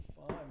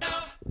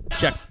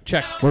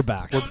Check. We're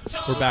back.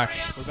 We're back.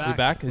 We're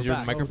back. Is your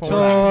microphone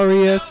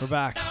Notorious. We're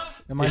back.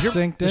 Am I synced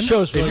in? The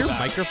show's Is really your back.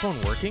 microphone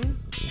working?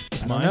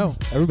 It's I mine.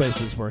 don't know. Everybody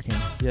says it's working.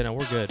 Yeah, no,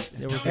 we're good.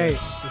 Yeah, we're good. Hey,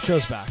 The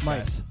show's back, Mike.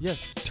 guys.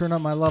 Yes. turn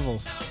up my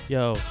levels.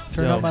 Yo.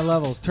 Turn up my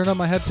levels. Turn up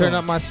my headphones. Turn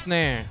up my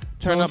snare.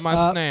 Turn up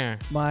my snare.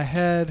 My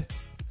head.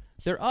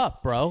 They're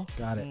up, bro.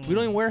 Got it. We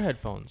don't even wear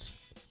headphones.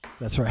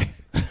 That's right.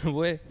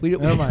 we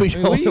Never mind.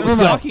 We What are you don't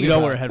talking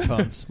about? wear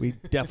headphones. We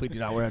definitely do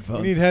not wear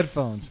headphones. We need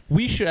headphones.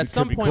 should at It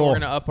some could be point cool. we're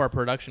gonna up our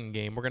production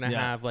game. We're gonna Yeah.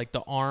 have like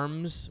the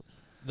arms,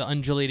 the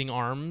undulating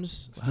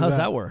arms. How does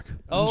that work?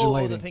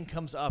 Undulating. the thing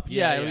comes up.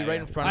 Yeah, it'll be right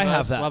in front I of have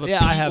us. that. We'll have a Yeah,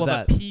 pea, I have we'll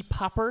that. Have a pea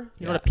popper.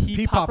 You know what a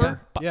pea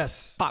popper?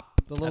 Yes. Pop.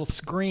 The little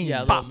screen.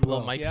 Yeah, Pop.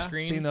 little mic Yeah,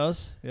 screen. seen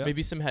those? Yeah.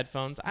 Maybe some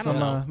headphones. I don't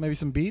know. Maybe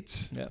some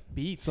beats. Yeah.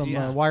 Beats. Some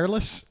yeah.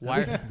 wireless.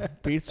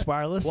 Beats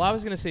wireless. Well, I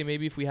was gonna say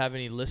maybe if we have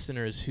any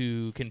listeners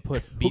who can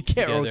put who beats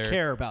together.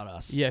 care about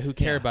us. Yeah, who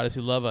care about us,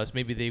 who love us.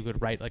 Maybe they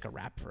would write like a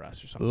rap for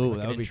us or something. Ooh, like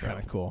that an would be intro. kind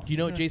of cool. Do you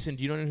know, Jason?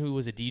 Do you know who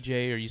was a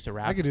DJ or used to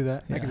rap? I could do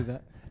that. Yeah. I could do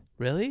that.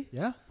 Really?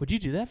 Yeah. Would you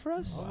do that for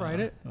us? I'll write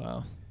it.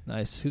 Wow.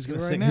 Nice. Who's gonna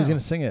Do it right sing? now. Who's gonna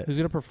sing it? Who's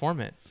gonna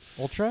perform it?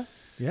 Ultra?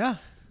 Yeah.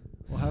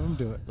 We'll have him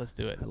do it. Let's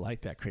do it. I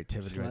like that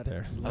creativity right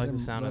there. I like the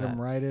sound of Let that. him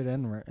write it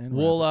and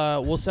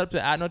We'll set up the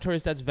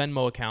 @Notorious Dad's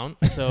Venmo account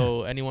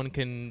so anyone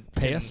can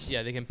Pay us?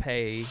 Yeah, they can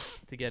pay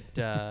to get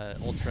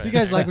Ultra. If you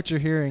guys like what you're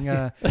hearing,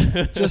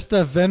 just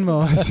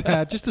Venmo us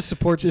just to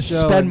support the Just show.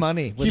 spend and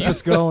money. Keep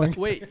us going.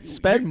 Wait,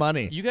 Spend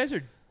money. you guys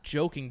are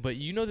joking, but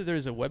you know that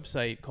there's a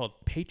website called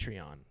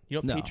Patreon. You know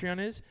what No.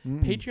 Patreon is?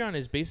 Mm-mm. Patreon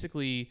is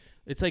basically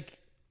it's like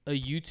a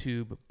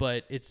YouTube,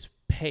 but it's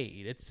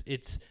paid.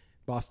 It's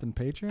Boston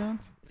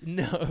Patreons?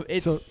 no,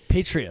 it's So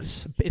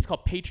Patriots. it's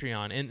called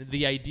Patreon, and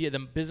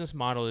the business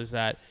model is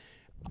that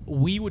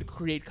we would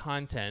create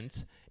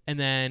content, and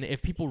then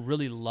if people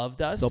really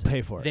loved us, They'll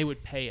pay for it. They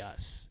would pay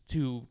us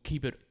to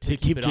keep it To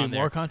keep it doing on there.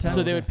 more content?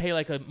 So they Okay. would pay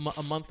like a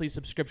monthly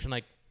subscription,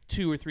 like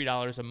 $2 or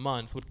 $3 a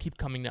month, would keep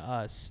coming to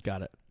us,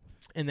 Got it.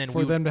 and then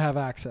for them to have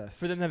access.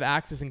 to have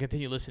access and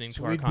continue listening So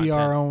to our we'd content. be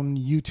our own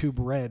YouTube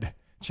Red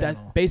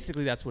channel.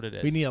 Basically, that's what it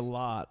is. We need a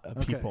lot of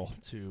Okay. people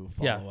to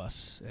Yeah. follow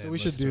us. So and we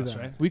should listen do to us,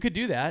 that. right? We could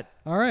do that.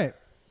 All right.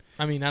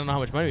 I mean, I don't know how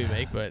much money we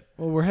make, but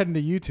Well, we're heading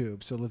to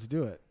YouTube, so let's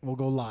do it. We'll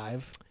go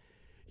live.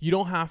 you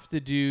don't have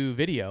to do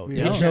video. We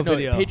Patreon, don't. No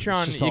video.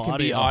 Patreon, It's just it all can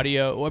be audio.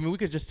 audio. Well, I mean, we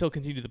could just still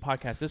continue the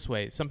podcast this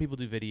way. Some people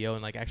do video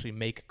and like actually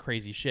make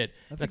crazy shit.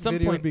 I think At some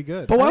video point, would be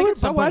good. But I why, think would, at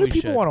some but why point do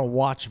we people should. want to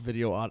watch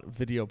video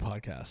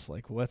podcasts?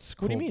 Like, what's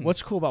cool? What do you mean?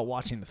 What's cool about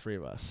watching the three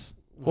of us?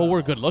 well,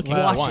 we're good looking.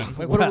 Wow. for one.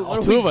 Watching. What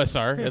are Two of us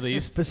are at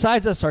least.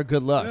 Besides us, our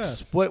good looks.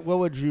 Yes. What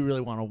would you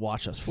really want to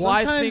watch us for? Well,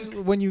 I Sometimes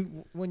think-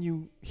 when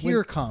you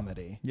hear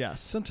comedy,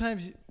 Yes.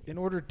 sometimes in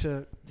order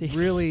to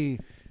really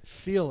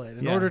feel it,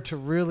 in Yeah. order to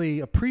really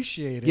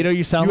appreciate it, You know,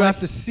 you sound you like have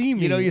to see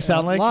me. You know, you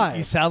sound like live.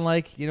 you sound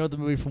like you know the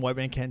movie from White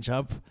Man Can't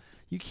Jump.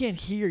 You can't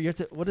hear. You have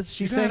to. What does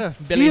she You say? gotta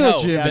Billy feel, Ho,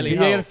 Jimmy. Yeah, Billy you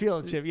Ho. gotta feel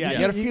it, Jim. Yeah, Yeah. you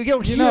gotta feel.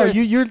 You, You know,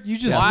 hear it. you're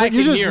just Well, I you're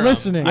can just hear 'em.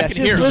 listening. I Yeah, can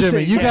just hear 'em.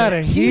 listen. You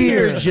gotta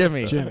hear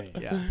Jimmy. Jimmy.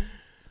 Yeah.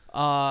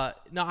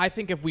 No, I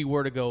think if we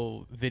were to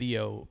go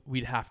video,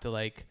 we'd have to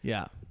like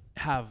Yeah.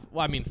 have.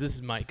 Well, I mean, this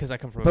is my because I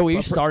come from. But a we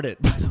pro- started,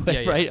 by the way, Yeah,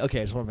 yeah. right? Okay,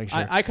 I just want to make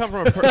sure. I come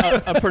from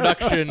a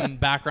production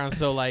background,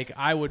 so like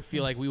I would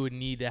feel like we would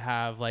need to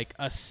have like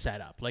a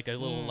setup, like a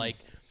little like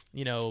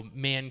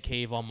man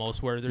cave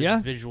almost, where there's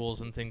Yeah.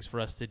 visuals and things for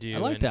us to do. I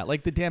like and that,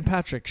 like the Dan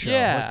Patrick show.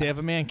 Yeah. Like they have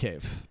a man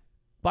cave.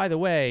 By the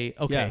way,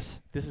 okay, Yes.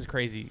 this is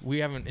crazy. We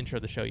haven't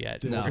introed the show yet.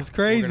 This No. is We're gonna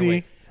crazy.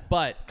 wait.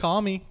 But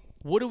Call me.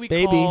 what do we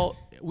Baby. call?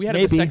 We had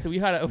Maybe. a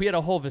vasectomy. We had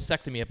a whole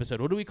vasectomy episode.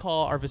 What do we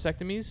call our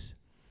vasectomies?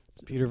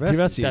 Peter Peter Vesey.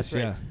 Vesey. That's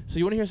right. Yeah. So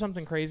you want to hear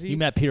something crazy? You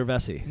met Peter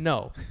Vesey.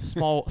 No,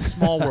 small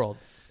world.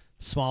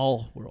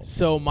 Small world.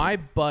 So my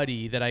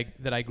buddy that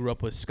I grew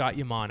up with, Scott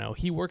Yamano,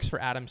 he works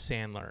for Adam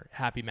Sandler,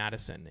 Happy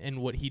Madison, and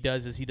what he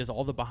does is he does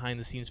all the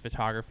behind-the-scenes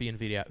photography and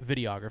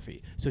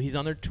videography. So he's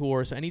on their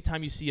tour. So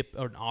anytime you see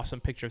an awesome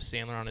picture of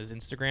Sandler on his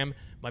Instagram,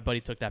 my buddy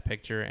took that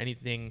picture.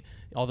 Anything,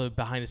 all the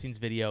behind-the-scenes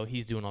video,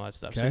 he's doing all that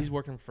stuff. So Okay. he's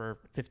working for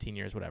 15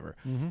 years, whatever.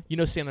 Mm-hmm. You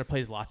know, Sandler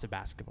plays lots of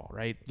basketball,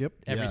 right? Yep.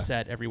 Every Yeah.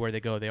 set, everywhere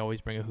they go, they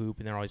always bring a hoop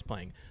and they're always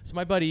playing. So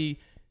my buddy,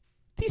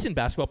 decent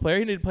basketball player,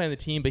 he didn't play on the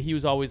team, but he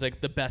was always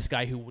like the best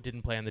guy who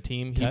didn't play on the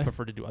team. He Okay.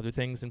 preferred to do other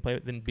things than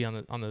be on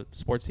the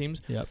sports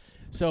teams. Yep.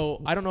 So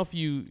I don't know if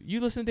you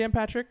listen to Dan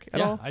Patrick at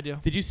all. I do.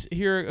 Did you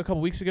hear a couple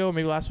weeks ago, or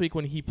maybe last week,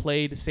 when he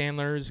played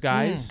Sandler's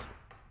guys?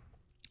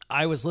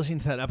 I was listening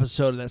to that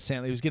episode of that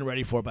Sandler. He was getting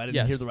ready for it, but I didn't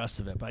Yes. hear the rest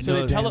of it. But I So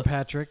know they tell Dan it-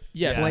 Patrick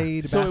Yes.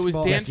 played So it was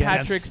basketball. Dan Yes, yes,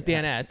 Patrick's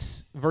yes.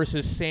 Danettes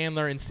versus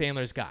Sandler and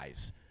Sandler's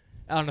guys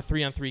on a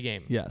 3-on-3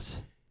 game.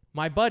 Yes.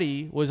 My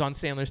buddy was on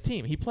Sandler's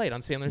team. He played on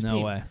Sandler's No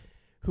team. way.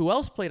 Who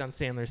else played on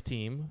Sandler's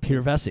team? Peter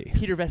Vesey.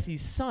 Peter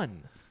Vesey's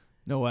son.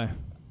 No way.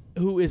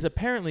 who is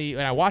apparently,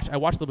 and I watched a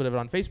little bit of it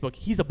on Facebook.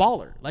 He's a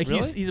baller. Like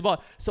Really? he's a baller.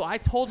 So I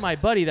told my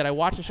buddy that I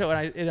watched the show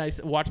and I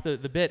watched the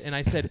bit and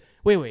I said,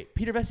 wait,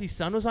 Peter Vessi's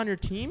son was on your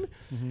team?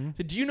 Mm-hmm.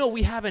 So do you know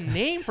we have a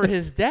name for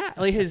his dad?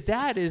 Like his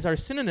dad is our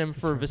synonym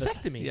for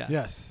vasectomy. Yeah.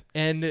 Yes.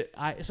 And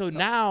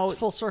now It's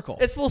full circle.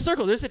 it's full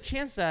circle. There's a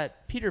chance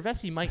that Peter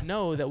Vessi might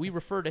know that we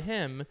refer to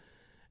him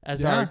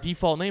as our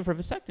default name for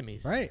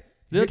vasectomies. Right.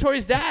 The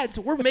Notorious Dads,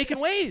 we're making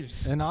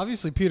waves. And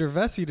obviously Peter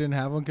Vessi didn't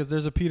have one because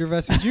there's a Peter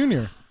Vessi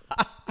Jr.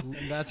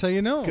 That's how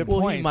you know him. Good Well,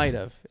 he point. might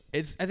have.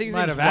 I think his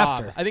Might name is have Rob.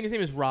 after. I think his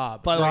name is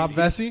Rob. By the way, Rob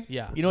Vessi?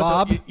 Yeah. You know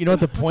Bob? What you know what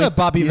the What's point? up,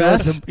 Bobby you know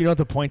what Vess? you know what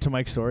the point to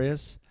Mike's story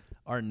is?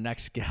 Our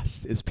next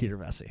guest is Peter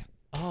Vessi.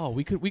 Oh,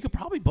 we could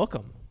probably book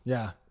him.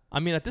 Yeah. I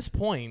mean, at this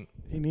point,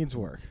 He needs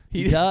work.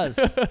 He does.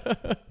 Next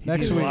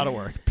Needs a week. lot of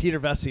work. Peter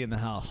Vessi in the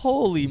house.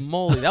 holy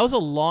moly, that was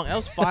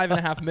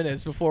 5.5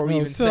 minutes before we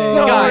even say,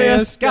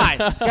 Notorious.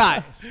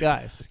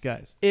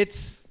 guys.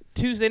 it's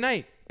Tuesday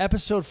night,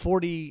 Episode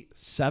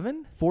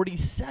 47?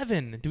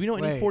 47. Do we know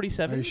any Wait,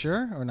 47s? Are you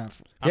sure or not?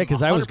 Yeah,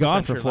 because I was 100%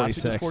 gone for sure.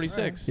 Last week was 46.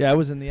 46. Yeah, I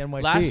was in the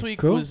NYC. Last week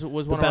Cool. was The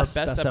one of our best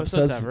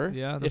episodes ever.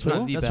 Yeah, that's if not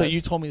what, the that's best. what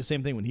you told me the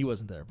same thing when he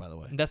wasn't there, by the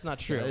way. That's not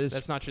true. Yeah, it's-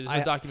 That's not true. There's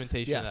no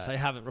documentation of Yes, that. I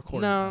haven't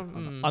recorded No,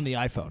 it on the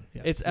iPhone.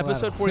 Yeah. It's Well,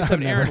 episode that'll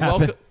 47. never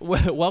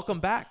Aaron, welcome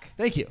back.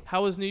 Thank you.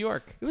 How was New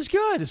York? It was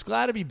good. It's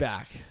glad to be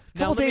back.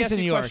 Now, Couple let me days ask in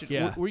you New a York. question.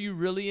 Yeah. Were you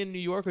really in New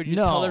York, or did you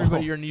just tell No.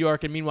 everybody you're in New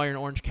York, and meanwhile you're in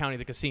Orange County,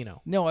 the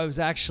casino? No, I was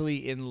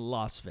actually in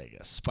Las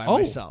Vegas by Oh.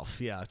 myself.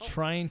 Yeah,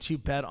 trying to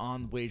bet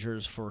on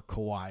wagers for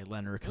Kawhi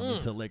Leonard coming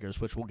to Lakers,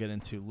 which we'll get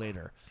into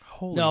later.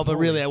 Holy No, but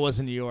moly. really, I was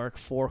in New York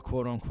for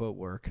quote unquote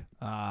work.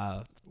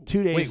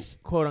 2 days. Wait,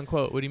 quote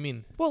unquote. What do you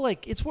mean? Well,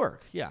 like it's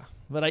work. Yeah,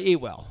 but I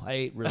ate well. I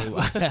ate really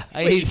well.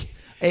 I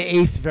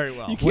ate very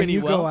well. You can't When eat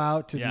you well? go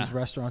out to Yeah. these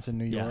restaurants in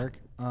New Yeah. York,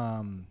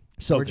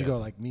 So where'd you good. go?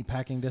 Like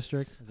Meatpacking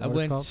District? Is that I what it's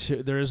went called?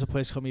 to. There is a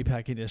place called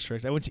Meatpacking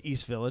District. I went to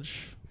East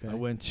Village. Okay. I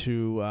went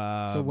to.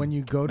 So when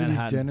you go to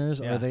Manhattan. these dinners,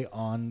 Yeah. are they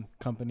on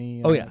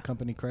company? Oh, yeah.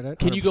 Company credit.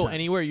 Can you go 100%.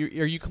 anywhere? Are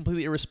you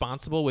completely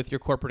irresponsible with your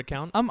corporate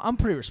account? I'm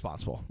pretty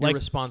responsible. You're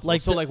responsible.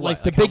 Like So, the, like what?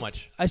 Like the Like how big,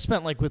 much? I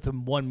spent like with the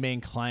one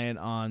main client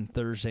on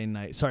Thursday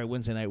night. Sorry,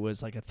 Wednesday night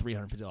was like a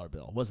 $350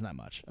 bill. It wasn't that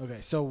much. Okay,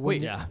 so when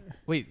Wait, Yeah.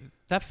 Wait,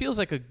 that feels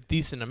like a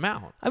decent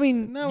amount. I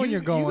mean, No, when you're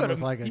going with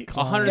like a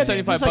client.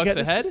 175 it's like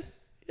bucks a head?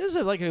 This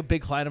is like a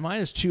big client of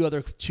mine. It's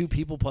two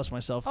people plus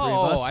myself, three of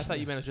Oh, us. I thought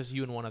you meant it was just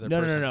you and one other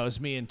No, person. no. It's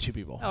me and two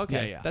people. Oh, okay,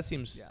 Yeah, yeah. that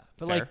seems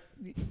But fair.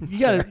 like, you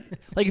gotta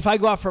like if I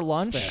go out for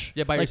lunch,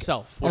 Yeah, by like,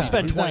 yourself. I'll Yeah,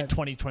 spend he's 20, not-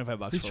 20, 25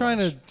 bucks. He's for trying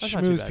lunch. to That's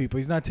not too schmooze bad. people.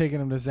 He's not taking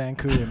them to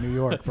Zancudo in New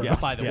York, bro. Yeah.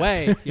 By the Yes.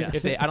 way,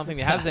 Yes. I don't think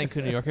they have Zanku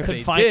in New York. If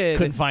Couldn't they did,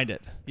 couldn't find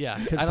it. yeah,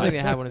 couldn't I don't think they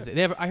find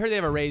have one. I heard they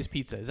have a Ray's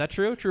Pizza. Is that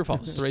true? True or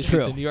false? Ray's True.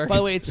 Pizza in New York. By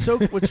the way, it's so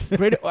what's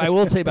great. I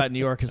will tell you about New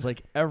York is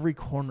like every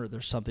corner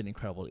there's something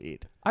incredible to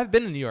eat. I've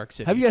been in New York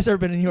City. Have you guys ever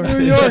been in New York New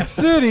City? York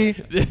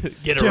City.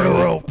 Get a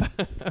rope.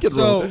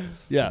 So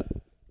Yeah.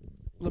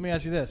 let me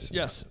ask you this: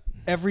 Yes.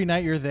 every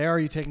night you're there, are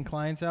you taking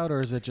clients out, or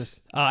is it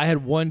just? I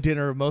had one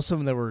dinner. Most of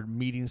them there were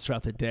meetings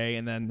throughout the day,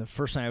 and then the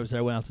first night I was there,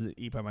 I went out to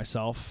eat by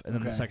myself, and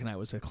then the Okay. second night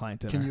was a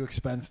client dinner. Can you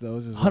expense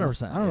those as well?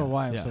 100%, I don't know yeah.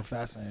 why I'm Yeah. so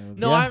fascinated with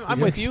No, it. I'm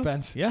You with you.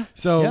 expense. Yeah.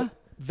 So Yeah.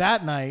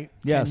 that night,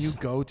 Yes. can you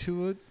go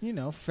to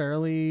a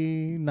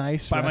fairly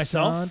nice By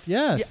myself? restaurant?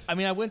 Yes. Yeah, I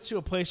mean, I went to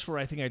a place where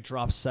I think I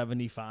dropped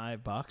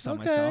 $75 on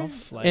Okay.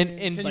 myself. Like, And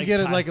Can like you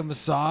get time. like a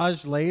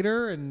massage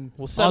later? And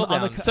well, settle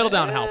on the down. co- Settle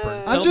down, Halpern.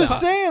 I'm Settle just down.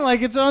 saying,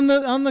 like it's on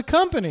the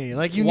company.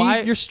 Like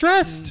Why- you're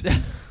stressed.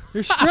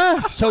 You're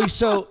stressed.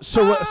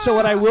 so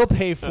what I will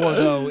pay for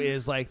though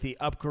is like the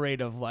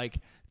upgrade of like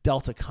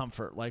Delta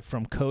Comfort, like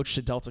from Coach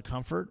to Delta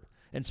Comfort,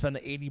 and spend the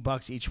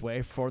 $80 each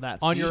way for that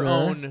on seat. your Sure.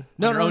 own.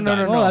 No, on your no, own no,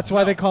 dime. no, Oh, that's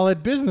why they call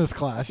it business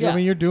class. Yeah. I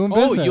mean, you're doing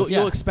Oh, business. you'll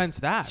Yeah. expense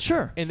that.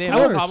 Sure. And they Of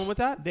have a course. problem with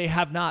that. They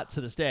have not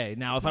to this day.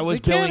 Now, if I They was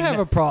can't billing, have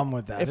a problem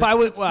with that. If It's- I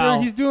would- it's doing-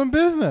 well, he's doing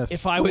business.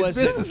 if I Oh, it's was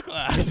business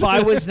class. if I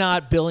was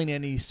not billing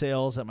any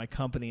sales at my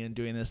company and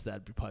doing this,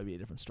 that'd probably be a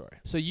different story.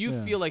 So you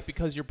Yeah. feel like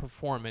because your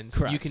performance,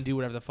 Correct. you can do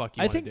whatever the fuck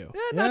you I want think to do.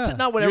 not Yeah.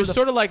 not whatever. You're the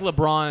sort of like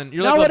LeBron.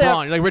 You're Not like whatever-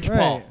 LeBron. You're like Rich Right.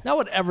 Paul. not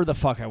whatever the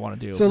fuck I want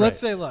to do. so Right. let's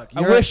say, look,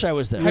 I you're wish at, I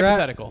was there. You're at-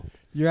 Hypothetical.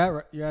 you're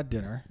at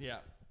dinner. Yeah.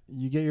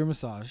 You get your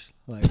massage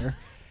later,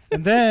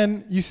 and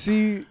then you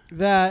see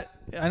that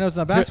I know it's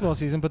not basketball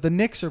season, but the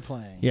Knicks are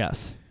playing.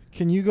 Yes.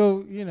 Can you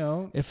go?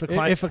 If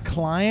a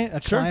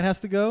client Sure.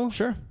 has to go.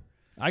 Sure.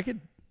 I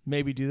could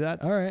maybe do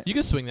that. All right. You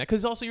can swing that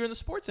because also you're in the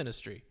sports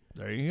industry.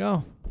 There you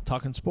go.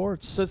 Talking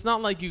sports. So it's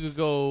not like you could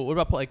go. What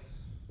about like?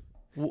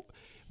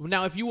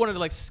 Now, if you wanted to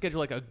like schedule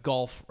like a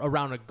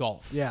round of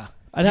golf, Yeah.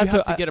 I'd you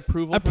have to get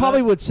approval. I for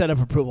probably that? would set up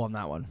approval on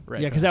that one. Right.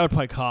 Yeah, because that would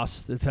probably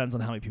cost. It depends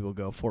on how many people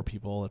go. 4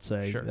 people, let's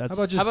say. Sure. That's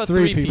How about just How about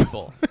three three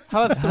people?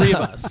 How about 3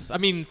 of us? I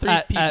mean, 3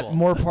 at, people. at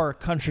Moore Park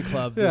Country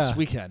Club Yeah. this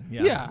weekend.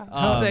 Yeah.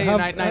 Yeah. Say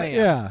 9 a.m.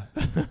 Yeah.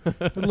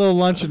 a little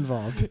lunch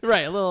involved.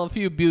 Right, a little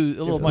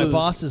If my booze,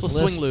 boss is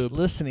little swing lube.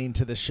 listening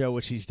to the show,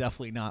 which he's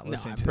definitely not No,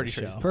 listening I'm to pretty the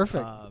sure show. he's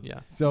Perfect. Yeah.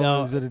 So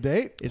No, is it a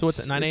date? So what's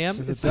it, 9 a.m.?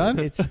 Is it done?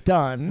 It's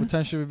done. What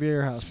time should we be at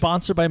your house?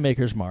 Sponsored by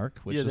Maker's Mark,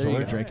 which Yeah, is there what you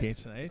we're go. drinking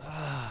tonight.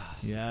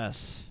 Yes.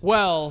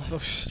 Well, So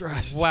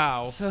stressed.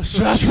 wow. So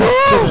stressed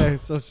today.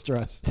 So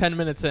stressed. 10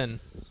 minutes in.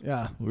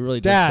 Yeah. We really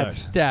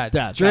Dads. did.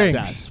 Dads.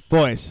 Drinks.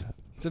 Boys.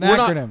 It's an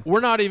acronym. We're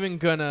not even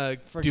gonna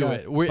do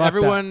Forget. it. Fuck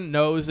Everyone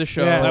knows the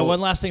show. Yeah.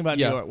 One last thing about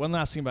Yeah. New York. One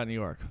last thing about New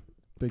York.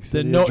 Big The,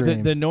 city of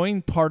dreams. the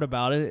annoying part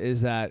about it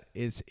is that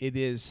it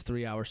is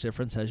 3 hours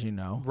difference, as you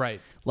know. Right.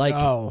 Like,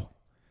 oh.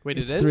 Wait,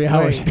 It's it is? 3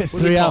 hours. Wait, It's what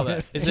do we 3 call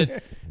hours. that? Is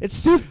it it's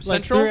stupid.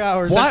 Central? 3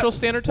 hours. Central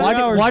Standard Time? Why-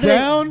 3 hours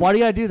down? Why do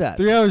you gotta do that?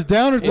 3 hours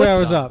down or 3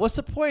 hours up? What's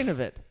the point of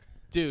it?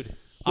 Dude.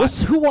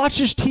 Who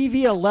watches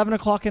TV at 11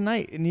 o'clock at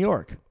night in New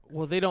York?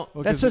 Well, they don't.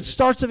 Well, That's what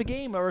starts of a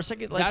game or a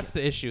second. Like, That's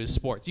the issue is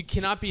sports. You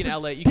cannot be in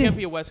LA. You can't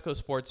be a West Coast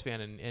sports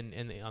fan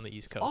on the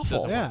East Coast. Awful.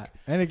 Doesn't Yeah. work.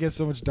 And it gets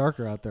so much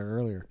darker out there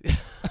earlier.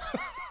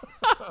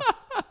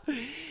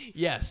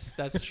 Yes,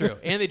 that's true.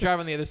 And they drive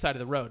on the other side of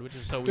the road, which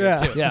is so weird Yeah.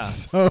 too. Yeah.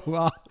 So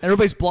off.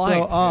 everybody's blind.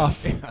 So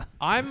off.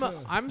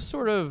 I'm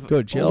sort of Go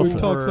to jail Oh, for he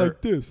talks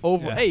like this.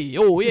 over. Yeah. Hey,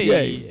 oh yeah,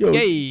 Yeah, yeah, yo.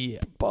 yeah.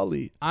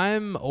 Bully.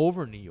 I'm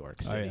over New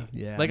York City.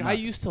 Yeah, like I'm I not-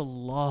 used to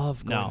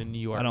love going No, to New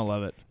York. I don't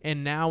love it.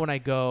 And now when I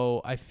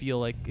go, I feel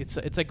like it's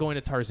like going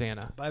to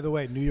Tarzana. By the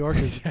way, New York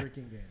is a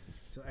drinking game.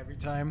 So every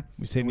time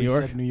We say we New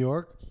York. said New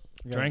York,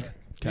 you gotta Drink.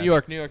 go. New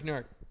York, New York, New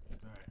York.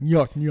 New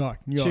York. New York.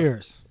 New York.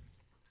 Cheers.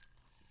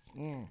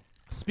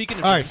 Speaking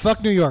of All right, drinks-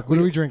 fuck New York. What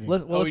are we drinking?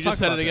 Let's, Oh, let's you talk just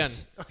said about it again.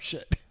 this. Oh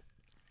shit.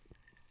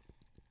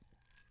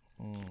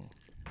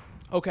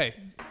 Okay,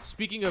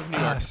 speaking of New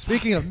York,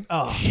 Speaking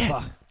of Shit.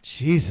 fuck.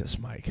 Jesus,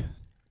 Mike.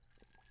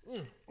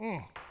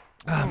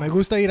 Me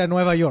gusta ir a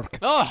Nueva York.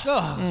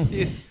 oh,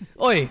 jeez.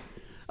 Oi,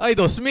 ay,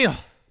 Dios mío.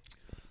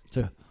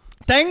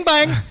 Bang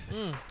bang.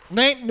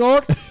 New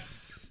York.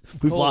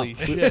 We've, Holy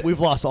shit. we've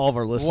lost all of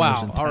our listeners.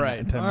 Wow, In 10, all right.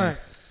 in 10 All minutes.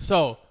 right.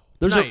 So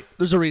There's tonight,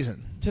 a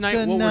reason. what we're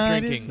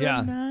Tonight is drinking, the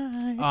Yeah.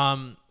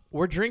 night.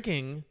 we're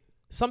drinking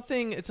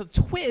something. It's a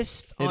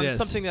twist It on is.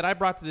 something that I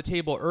brought to the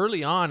table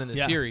early on in the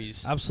Yeah.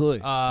 series, Absolutely.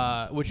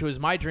 which was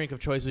my drink of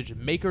choice, which is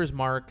Maker's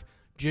Mark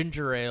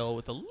ginger ale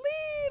with a little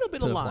bit of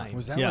Bit of lime.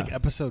 Was that Yeah. like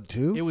episode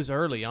 2? It was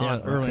early on.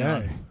 Yeah, early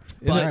Okay. on.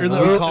 But- In the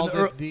we early, called in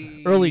the it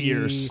the early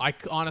years. I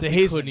honestly The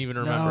Hazen. couldn't even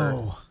remember.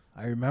 No,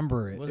 I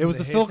remember it. Was it it was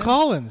the the Phil Hazen?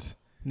 Collins.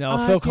 No,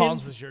 I Phil can-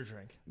 Collins was your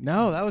drink.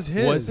 No, that was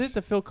his. Was it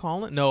the Phil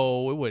Collins?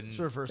 No, it wouldn't.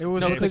 Sort of first. It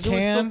was No, with because the it was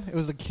can. It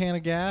was the can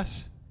of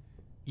gas.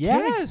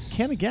 Yes.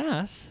 Can of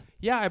gas.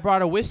 Yeah, I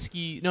brought a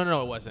whiskey.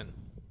 No, it wasn't.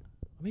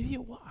 Maybe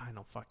it was. I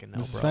don't fucking know,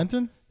 Mrs. bro.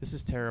 Fenton? This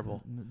is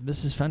terrible.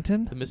 Mrs.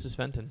 Fenton. The Mrs.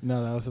 Fenton.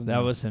 No, that was That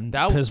was in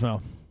That-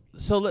 Pismo.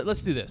 So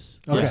let's do this.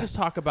 Okay. Let's just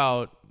talk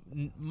about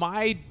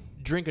my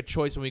drink of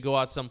choice when we go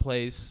out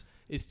someplace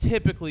is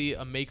typically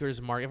a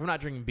Maker's Mark. If I'm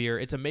not drinking beer,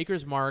 it's a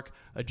Maker's Mark,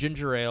 a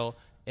ginger ale,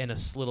 and a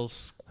little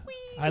squeeze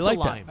I like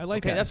of lime. that. I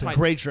like Okay, that. That's It's a my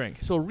great drink.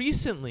 So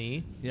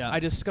recently, Yeah. I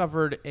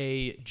discovered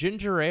a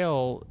ginger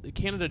ale.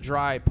 Canada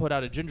Dry put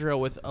out a ginger ale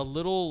with a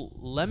little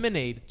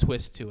lemonade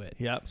twist to it.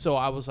 Yep. So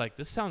I was like,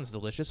 this sounds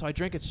delicious. So I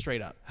drank it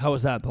straight up. How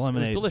was that? The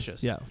lemonade.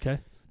 delicious. Yeah. Okay.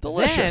 Then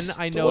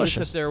I noticed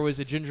Delicious. that there was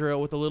a ginger ale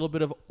with a little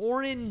bit of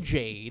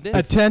orangeade.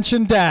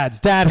 Attention, dads.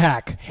 Dad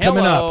hack.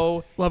 Coming up.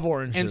 Hello. Love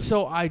oranges. And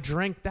so I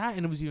drank that,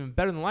 and it was even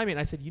better than limeade. And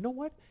I said, you know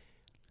what?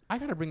 I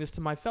got to bring this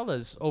to my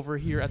fellas over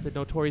here at the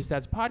Notorious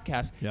Dads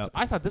podcast. Yep. So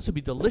I thought this would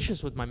be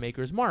delicious with my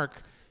Maker's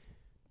Mark.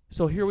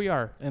 So here we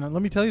are. And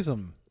let me tell you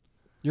something.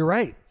 You're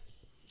right.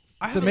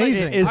 I It's haven't let-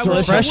 amazing. It's I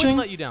wouldn't refreshing.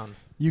 let you down.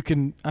 You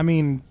can, I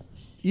mean,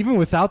 even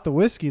without the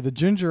whiskey, the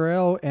ginger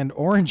ale and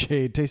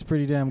orangeade tastes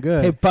pretty damn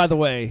good. hey, by the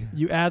way,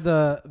 You add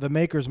the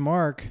Maker's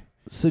Mark.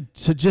 so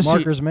just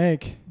Marker's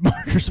make.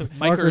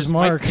 Marker's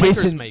Mark.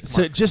 Jason, make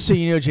so Mark. just so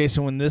you know,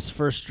 Jason, when this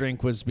first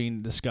drink was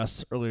being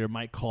discussed earlier,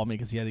 Mike called me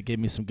because he had to give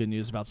me some good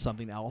news about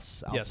something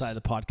else outside Yes.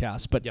 of the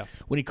podcast. But Yeah.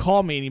 when he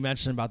called me and he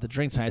mentioned about the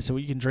drink tonight, I said,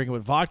 well, you can drink it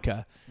with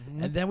vodka.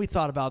 Mm-hmm. And then we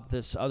thought about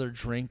this other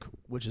drink,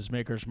 which is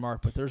Maker's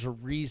Mark, but there's a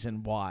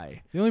reason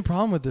why. The only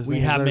problem with this We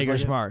thing is have there's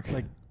Maker's like, Mark.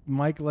 Like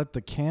Mike let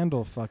the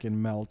candle fucking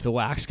melt. The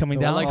wax coming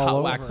I down. I like all hot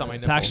over wax it. on my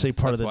It's nipple. actually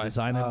part of That's the why.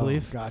 design, I Oh,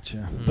 believe.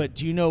 Gotcha. But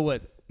do you know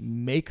what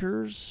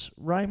Makers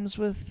rhymes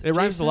with? It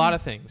rhymes Jason? a lot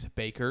of things.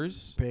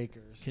 Bakers.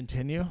 Bakers.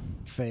 Continue.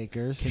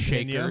 Fakers.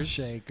 Continue.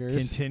 Shakers.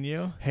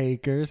 Continue.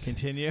 Hakers.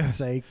 Continue.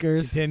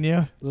 Sakers.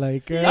 Continue.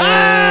 Lakers.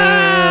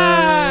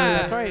 Ah!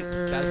 That's right.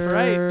 That's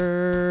right.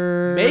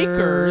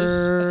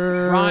 Makers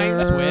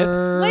rhymes with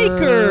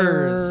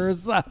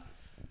Lakers.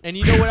 And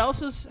you know what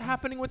else is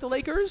happening with the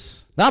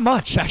Lakers? Not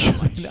much,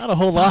 actually. Not a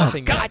whole lot.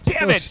 Nothing God yet.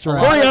 damn So it!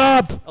 stressed. Hurry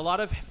up! A lot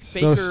of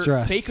So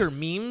stressed. faker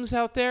memes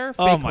out there.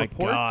 Oh Fake my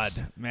reports.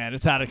 god, man,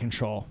 it's out of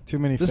control. Too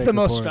many This is fake the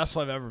most reports.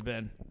 stressful I've ever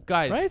been.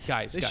 Guys, Right?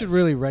 guys, They guys. should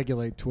really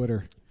regulate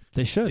Twitter.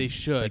 They should. They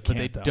should, but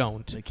they can't, though.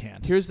 don't. They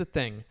can't. Here's the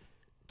thing.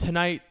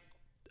 Tonight,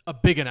 a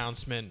big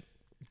announcement.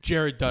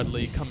 Jared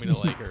Dudley coming to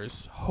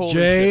Lakers. Holy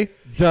J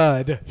shit.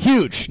 Dud.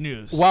 Huge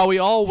news. While we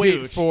all wait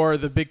Huge. for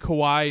the big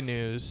Kawhi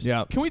news,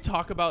 Yeah. can we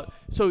talk about?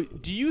 So,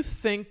 do you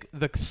think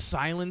the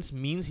silence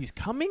means he's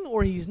coming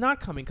or he's not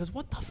coming? Because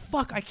what the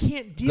fuck? I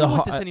can't deal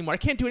with this anymore. I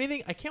can't do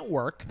anything. I can't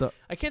work.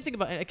 I can't think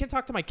about. I can't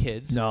talk to my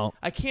kids. No.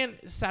 I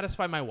can't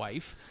satisfy my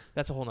wife.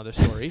 That's a whole nother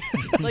story.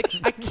 Like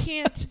I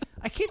can't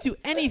do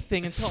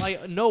anything until I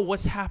know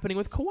what's happening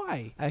with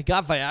Kawhi. I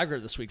got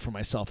Viagra this week for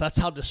myself. That's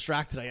how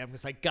distracted I am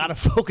because I gotta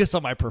focus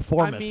on my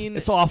performance. I mean,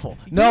 it's awful.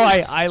 yes.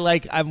 No,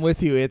 I'm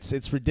with you.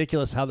 It's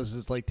ridiculous how this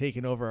is like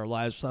taking over our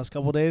lives the last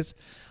couple of days.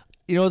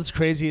 You know what's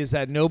crazy is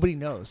that nobody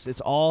knows.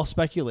 It's all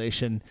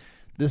speculation.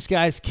 This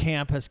guy's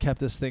camp has kept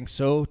this thing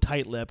so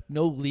tight-lipped.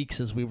 No leaks,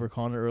 as we were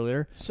calling it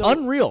earlier. So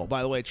unreal,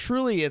 by the way.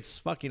 Truly, it's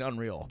fucking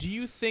unreal. do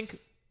you think?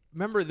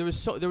 Remember, there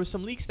was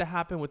some leaks that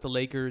happened with the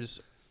Lakers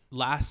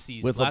last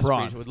season With last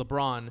LeBron. season with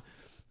LeBron,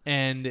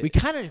 and We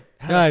kind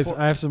of Guys,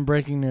 I have some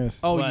breaking news.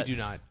 oh, What? you do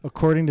not.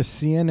 According to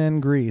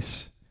CNN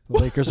Greece, the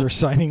Lakers are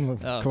signing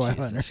with Oh, Kawhi Jesus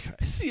Leonard.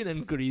 Christ.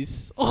 CNN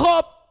Greece.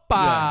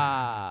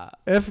 Hoppa.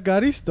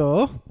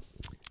 Efgaristo.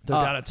 They're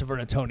down at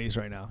Taverna Tony's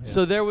right now. Yeah.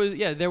 So there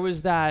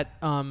was that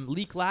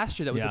leak last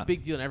year that was Yeah. a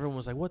big deal, and everyone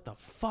was like, "What the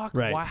fuck?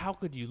 Right. Why? How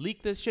could you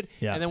leak this shit?"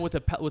 Yeah. And then with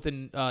the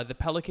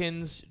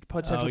Pelicans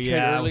potential Oh, trade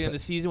yeah, early with in the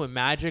season with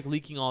Magic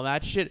leaking all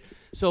that shit.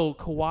 So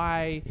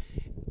Kawhi,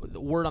 the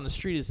word on the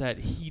street is that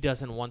he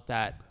doesn't want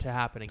that to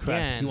happen again.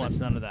 correct. He wants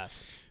none of that.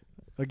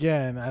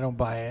 Again, I don't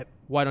buy it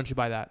Why don't you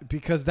buy that?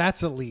 because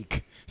that's a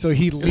leak. So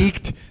he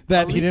leaked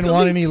that he leak didn't to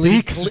want leak. any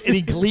leaks. And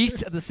he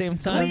leaked at the same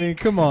time. I mean,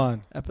 come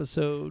on.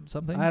 Episode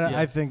something.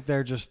 I think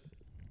they're just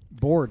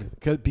bored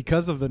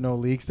because of the no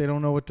leaks. They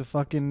don't know what to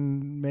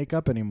fucking make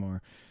up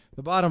anymore.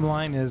 The bottom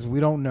line is we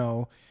don't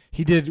know.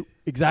 He did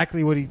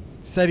exactly what he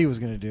said he was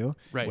going to do.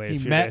 Right. Wait. He a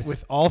few met days.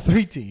 with all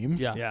three teams,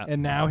 Yeah. Yeah.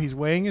 and now he's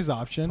weighing his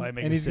option, Probably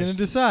make and a he's going to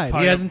decision. decide.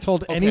 Probably- He hasn't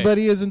told Okay.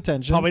 anybody his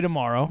intentions, Probably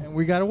tomorrow. and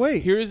we got to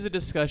wait. Here's a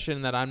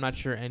discussion that I'm not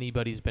sure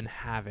anybody's been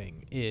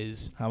having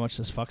is How much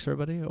this fucks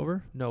everybody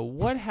over? no,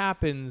 what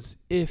happens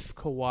if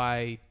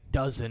Kawhi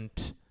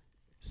doesn't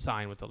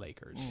sign with the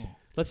Lakers?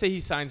 Let's say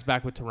he signs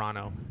back with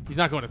Toronto. He's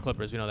not going to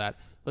Clippers. We know that.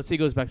 Let's say he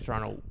goes back to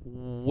Toronto.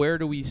 Where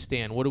do we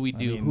stand? What do we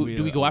do? mean, Who we,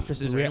 do we go after? Is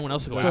there anyone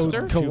else to go So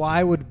after?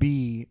 Kawhi would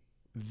be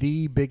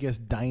the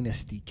biggest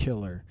dynasty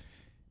killer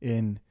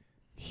in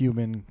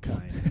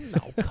humankind.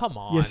 No, come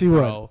on. Yes, he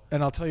bro. would,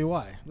 and I'll tell you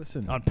why.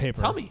 Listen, On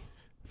paper. Tell me.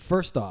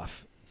 first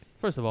off,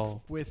 First of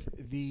all, with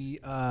the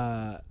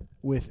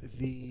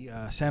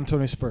San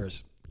Antonio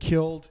Spurs,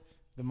 killed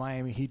the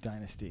Miami Heat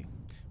dynasty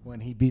when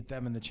he beat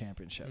them in the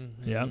championship.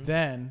 Yeah.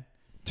 Then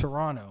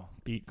Toronto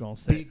Beat Golden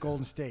State. beat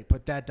Golden State,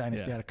 put that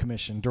dynasty Yeah. out of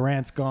commission.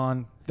 Durant's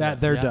gone. They're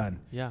Yeah. done.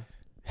 Yeah.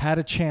 Had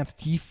a chance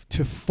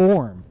to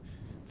form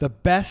the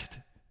best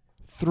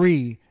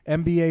 3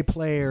 NBA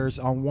players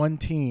on one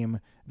team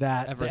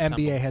that Ever the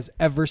NBA has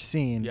ever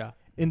seen Yeah.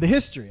 in the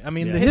history. I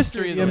mean, Yeah. the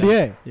history of the History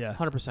of NBA. Yeah.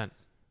 100%.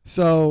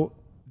 So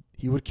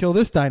he would kill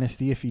this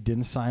dynasty if he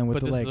didn't sign with But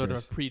the this is Lakers. sort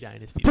of a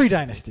pre-dynasty.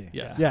 Pre-dynasty.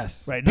 Yeah.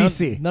 Yes. Right.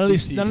 BC. None of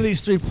these BC. none of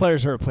these 3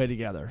 players ever played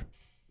together.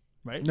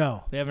 Right?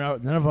 No. They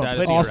haven't. None of them That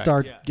played is together.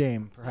 All-star Yeah.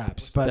 game,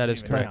 perhaps. But That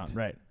is Doesn't even correct. count,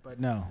 Right. But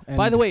no. And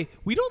By the way,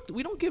 we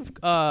don't give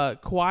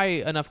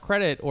Kawhi enough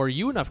credit or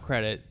you enough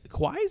credit.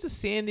 Kawhi is a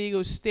San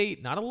Diego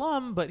State, not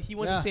alum, but he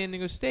went Yeah. to San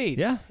Diego State.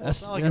 Yeah. well,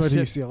 it's not like he that's went to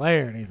it.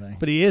 UCLA or anything.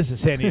 But he is a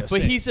San Diego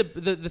But State. he's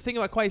the thing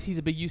about Kawhi is he's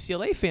a big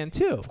UCLA fan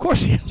too. Of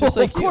course he is. Just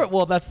Well, like of course. you.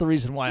 Well, that's the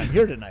reason why I'm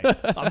here tonight.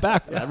 I'm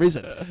back for that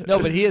reason. No,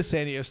 but he is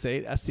San Diego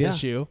State,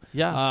 SDSU.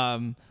 Yeah.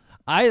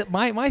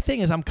 My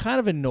thing is I'm kind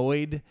of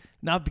annoyed,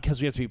 not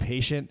because we have to be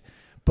patient,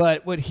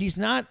 but what he's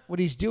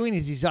doing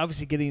is he's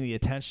obviously getting the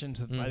attention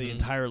by the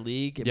entire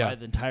league and Yeah. by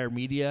the entire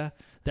media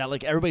that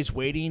like everybody's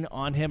waiting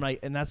on him,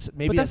 and that's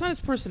maybe But that's not his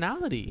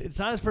personality. it's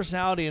not his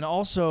personality, and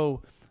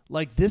also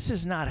like this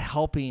is not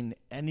helping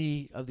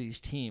any of these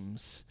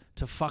teams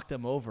to fuck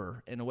them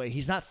over in a way.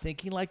 He's not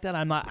thinking like that.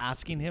 I'm not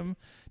asking him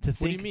to think.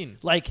 What do you mean?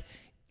 Like,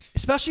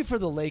 especially for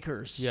the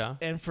Lakers, Yeah.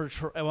 and for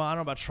well, I don't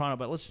know about Toronto,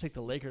 but let's just take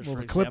the Lakers Well, for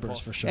the example, Clippers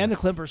for sure. and the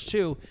Clippers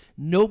too.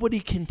 Nobody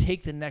can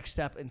take the next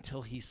step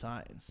until he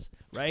signs,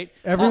 right?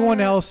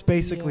 Everyone else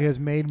basically yeah. has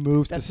made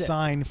moves That's to it.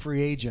 sign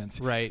free agents.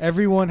 Right.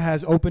 Everyone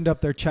has opened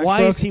up their checkbooks.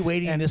 Why is he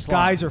waiting and this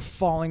guys long? are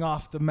falling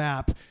off the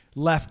map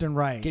left and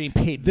right. Getting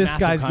paid This massive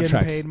guy's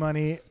contracts. getting paid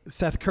money.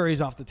 Seth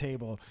Curry's off the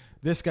table.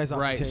 This guy's off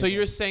the Right. table. So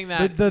you're saying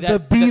that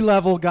the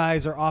B-level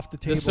guys are off the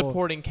table. the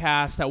supporting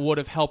cast that would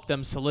have helped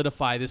them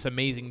solidify this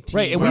amazing team.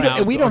 Right, and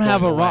now we don't are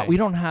have going away. we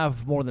don't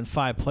have more than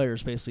 5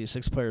 players, basically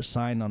 6 players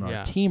signed on our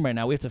Yeah. team right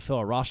now. We have to fill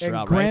a roster and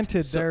out.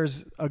 granted, So-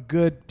 there's a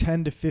good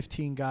 10 to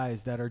 15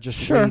 guys that are just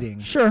Sure, waiting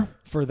sure.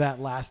 for that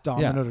last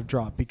domino to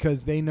drop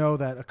because they know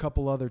that a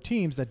couple other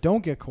teams that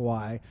don't get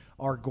Kawhi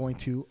are going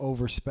to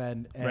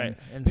overspend and, Right,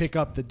 and pick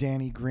up the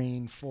Danny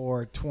Green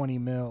for $20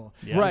 million.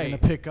 Yeah. They're Right.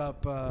 going to pick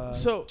up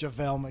So-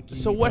 JaVale McGee.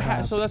 So what?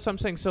 perhaps. So that's what I'm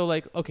saying. So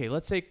like, okay,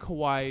 let's say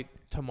Kawhi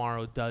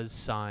tomorrow does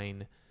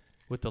sign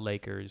with the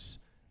Lakers.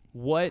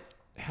 What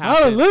happens?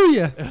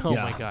 Hallelujah. Oh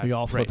Yeah, my God! we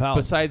all flip right. out.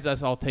 Besides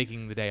us all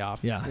taking the day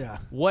off. Yeah. Yeah.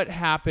 What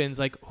happens?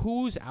 Like,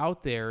 who's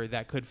out there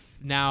that could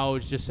now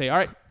just say, "All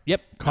right,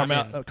 yep, I'm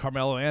in."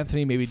 Carmelo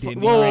Anthony, maybe Danny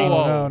Whoa, Green.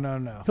 whoa.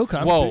 No. He'll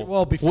come. Whoa.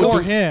 Well, before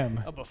do- him.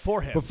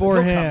 Before him. Before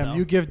He'll come, him, though.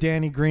 you give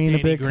Danny Green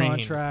Danny a big Green,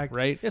 contract.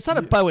 right? It's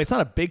not by the way, it's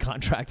not a big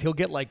contract. He'll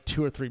get like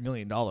 $2 or $3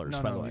 million. By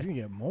the No, way, he's gonna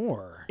get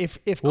more. if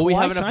Will Kawhi we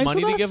have enough signs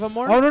money with to give us- him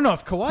more? Oh no,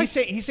 if Kawhi,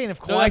 He's saying if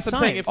Kawhi No, that's what I'm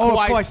saying. signs. If oh, if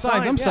Kawhi Kawhi signs,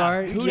 I'm signs,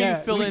 sorry. Who do you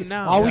fill in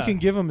now? All we Yeah. can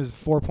give him is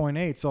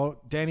 4.8. So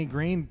Danny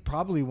Green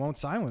probably won't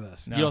sign with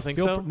us. No. You don't think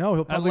He'll, so? No,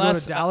 he'll probably go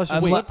Unless- to Dallas or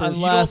unle- Clippers.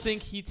 unless- You don't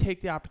think he'd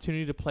take the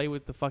opportunity to play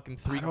with the fucking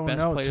three I don't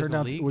best know. players in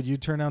the league? Would you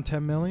turn down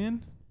 $10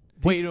 million?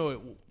 Wait,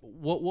 no.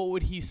 What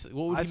would he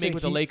I make think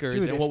with the Lakers?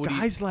 Dude, and what if would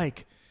guys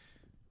like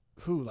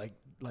who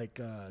like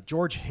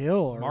George Hill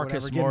or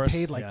Marcus whatever Morris,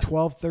 getting paid like yeah.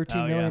 12,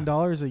 13 Oh, million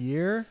dollars a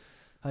year,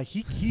 like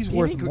he's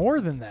worth more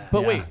than that.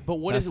 But Yeah, wait, but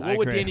what that's- is I what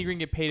would agree. Danny Green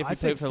get paid if I he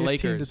played think for the 15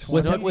 to Lakers?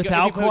 20. No, if he without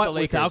played with the Kawhi,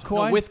 Lakers. without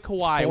Kawhi, No, with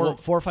Kawhi. $4 well,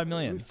 or $5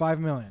 million. $5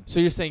 million. so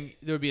you're saying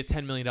there would be a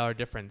 $10 million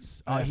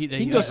difference? He that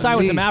can got- go sign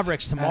with the least,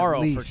 Mavericks tomorrow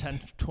at for least.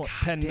 $10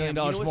 million damn, you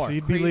know what's more. So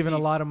you'd be leaving a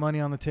crazy. lot of money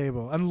on the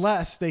table,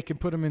 unless they can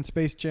put him in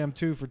Space Jam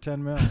 2 for $10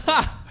 million.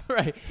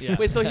 Right. Yeah.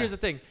 Wait. So here's the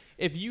thing: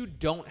 if you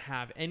don't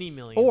have any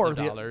millions Or of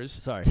the- dollars,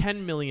 sorry.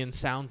 10 million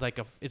sounds like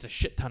it's a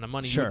shit ton of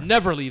money. Sure. You would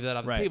never leave that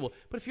off the Right. table.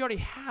 But if you already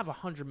have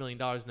 $100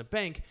 million in the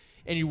bank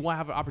and you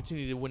have an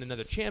opportunity to win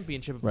another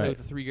championship and play Right. with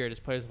the three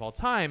greatest players of all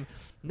time,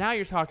 now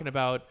you're talking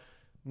about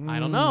I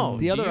don't know.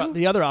 The Do other you?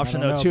 the other I option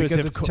don't though know, too is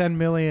because if it's $10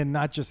 million,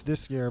 not just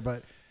this year,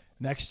 but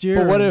next year.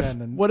 But what and if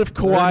then what if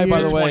the Kawhi, third by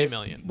year. the way, 20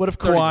 million. what if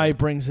 30 Kawhi million.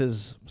 brings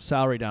his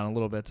salary down a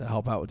little bit to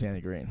help out with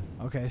Danny Green?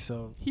 Okay,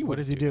 so He what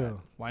does he wouldn't do? do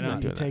that. Why He's not? not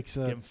He doing that. takes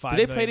Give a him $5 Do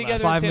they play million together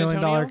less. in $5 San million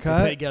Antonio? They cut.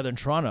 play together in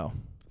Toronto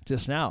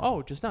just now.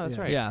 Oh, just now. That's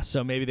right. Yeah,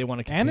 so maybe they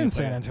want to and in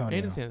play San Antonio.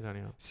 And in San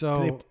Antonio.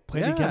 So Did they play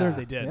yeah, together?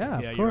 They did. Yeah,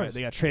 yeah, of you're right. course.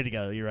 They got traded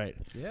together. You're right.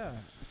 Yeah.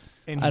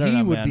 And I don't he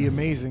know, would man. be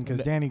amazing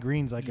because Danny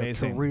Green's like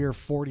Amazing. a career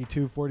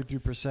 42,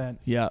 43%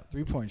 Yeah.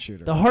 three-point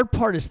shooter. The hard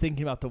part is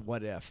thinking about the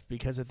what if,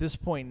 because at this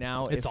point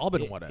now, It's all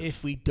been what if.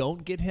 If we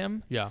don't get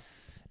him, Yeah.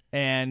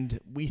 and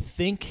we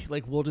think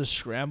like we'll just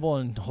scramble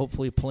and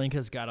hopefully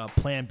Pelinka's got a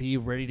plan B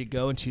ready to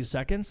go in 2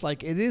 seconds.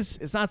 Like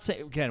it's not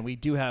saying again we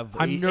do have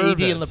I'm AD and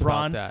nervous LeBron,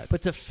 about that.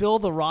 but to fill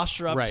the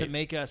roster up to Right.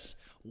 make us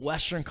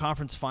Western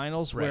Conference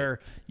Finals, Right. where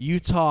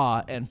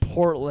Utah and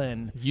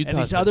Portland Utah's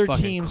and these been other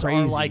fucking teams are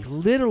crazy. like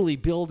literally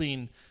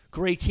building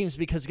great teams.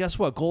 Because guess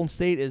what, Golden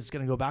State is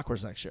going to go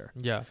backwards next year.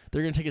 Yeah.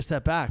 They're going to take a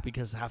step back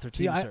because half their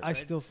See, teams. I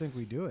still think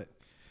we do it.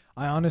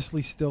 I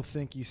honestly still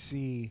think you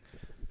see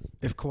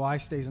if Kawhi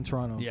stays in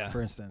Toronto, Yeah.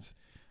 for instance.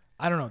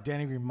 I don't know.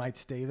 Danny Green might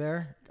stay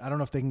there. I don't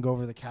know if they can go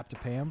over the cap to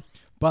pay him,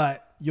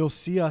 but you'll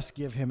see us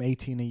give him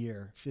 18 a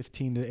year,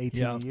 15 to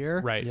 18 Yeah. a year.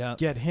 Right. Yeah.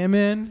 Get him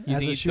in You as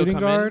think a he'd still shooting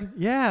come guard.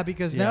 Yeah,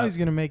 because now Yeah. he's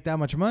going to make that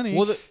much money.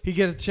 Well, he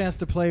gets a chance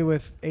to play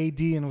with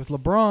AD and with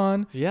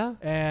LeBron, Yeah.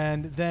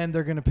 and then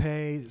they're going to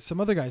pay some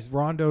other guys,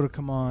 Rondo, to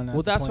come on. As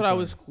Well, the that's point what I guard.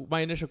 was. My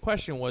initial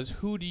question was,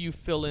 who do you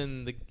fill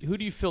in?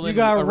 You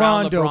got around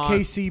Rondo, LeBron?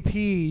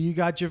 KCP. You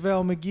got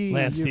JaVale McGee.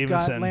 Lance You've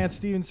Stevenson. got Lance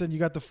Stevenson. You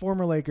got the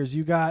former Lakers.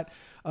 You got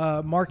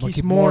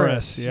Marquise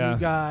Morris, Morris. yeah. You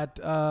got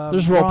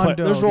There's role play-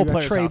 Rondo. there's role you got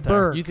players Trey out there.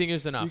 Burke. You think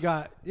there's enough? You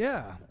got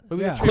yeah. But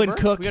we yeah. got Trey Quinn Burke?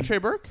 Cook. We got Trey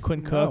Burke.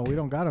 Quinn No, Cook. we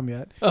don't got him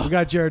yet. We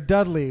got Jared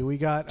Dudley. We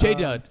got J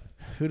Dud.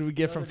 Who did we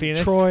get from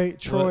Phoenix? Troy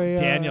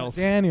Daniels.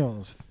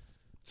 Daniels.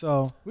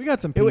 So we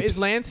got some Is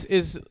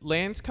peeps.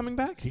 Lance coming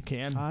back? He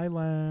can.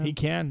 Thailand. He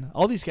can.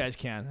 All these guys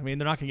can. I mean,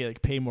 they're not going to get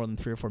like, paid more than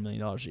 $3 or $4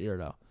 million a year,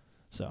 though.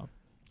 So,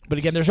 but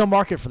again, there's no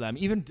market for them.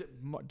 Even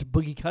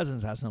Boogie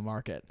Cousins has no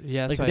market.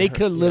 Yeah, like that's what they I heard.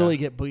 could literally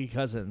Yeah. get Boogie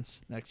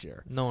Cousins next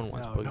year. No one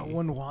wants Boogie. No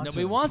one wants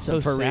Nobody him. wants So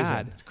him for a reason.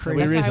 sad. It's That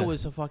crazy. guy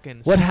was a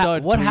fucking What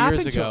stud 3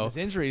 happened years to him? ago. His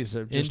injuries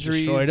have just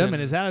Injuries destroyed him and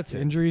and his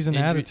attitude. Injuries and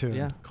attitude.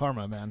 Yeah.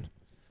 Karma, man.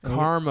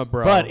 Karma,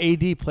 bro. But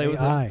AD played with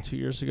AI. him 2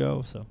 years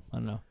ago, so I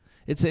don't know.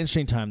 It's an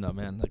interesting time though,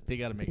 man. Like they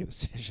got to make a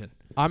decision.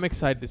 I'm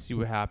excited to see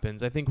what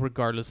happens. I think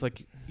regardless,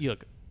 like,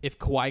 look, if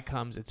Kawhi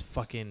comes, it's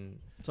fucking.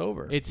 It's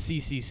over. It's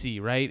CCC,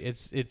 right?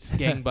 It's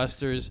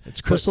gangbusters. It's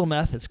crystal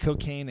meth. It's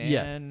cocaine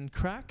Yeah. and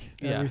crack.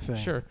 Yeah, Everything.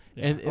 sure.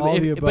 Yeah. And All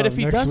the but if above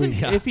he next doesn't,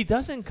 week. if he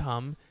doesn't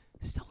come,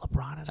 still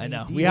LeBron and I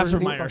know. AD We have to are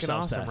remind fucking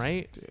ourselves awesome, that.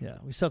 right? Yeah,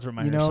 we still have to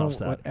remind You know ourselves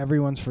that. what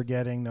everyone's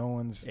forgetting? No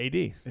one's AD.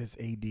 is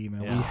AD,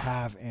 man. Yeah. We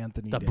have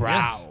Anthony The Davis.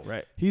 brow.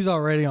 Right. He's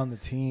already on the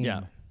team.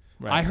 Yeah.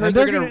 Right. I heard And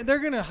they're they're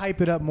gonna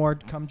hype it up more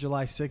come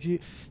July 6th.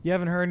 You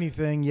haven't heard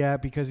anything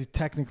yet because he's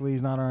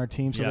not on our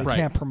team, so Yeah. they Right.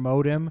 can't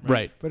promote him.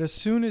 Right. But as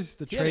soon as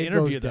the He had an trade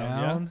goes interview, though,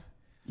 yeah. down,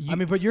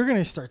 but you're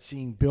gonna start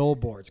seeing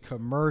billboards,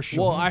 commercials.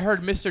 Well, I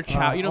heard Mr.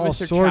 Chow. You know all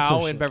Mr. sorts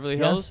Chow of in shit. Beverly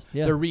Yes. Hills.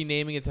 Yeah. They're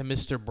renaming it to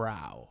Mr.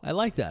 Brow. I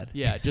like that.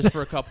 Yeah, just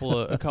for a couple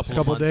of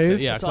couple months.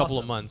 days? Yeah, That's a couple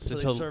awesome. of months So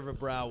until. they serve a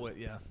brow with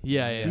yeah, DJ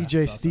yeah. DJ That's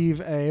awesome.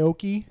 Steve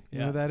Aoki, you Yeah.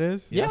 know who that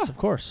is? Yes, Yeah. of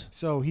course.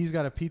 So he's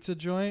got a pizza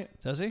joint,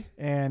 Does he?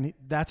 and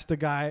that's the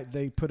guy.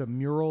 They put a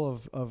mural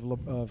of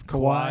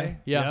Kawhi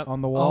Yeah. Yep.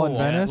 on the wall in A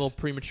Venice. little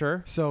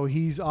premature. So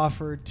he's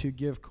offered to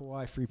give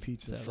Kawhi free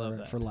pizza I love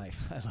that. for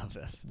life. I love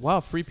this. Wow,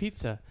 free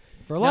pizza.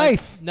 For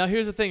life. Now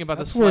here's the thing about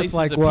That's the worth, slices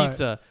like, of what?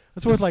 pizza.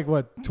 That's worth like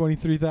what,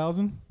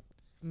 23,000?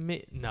 No,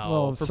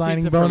 Well, for signing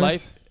pizza bonus?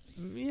 for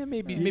life. Yeah,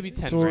 maybe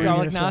 10 So what were you grand.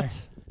 gonna Garlic say?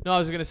 knots. No, I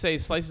was gonna say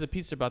slices of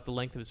pizza about the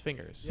length of his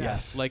fingers.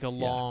 Yes. like a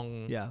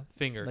long Yeah.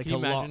 finger. Like Can you a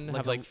long- imagine like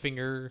have a- like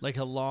finger? Like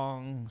a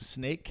long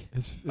snake.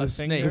 His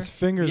snake. His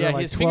fingers yeah, are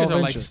like his 12 fingers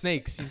are like inches.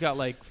 snakes. He's got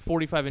like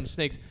 45-inch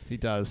snakes. He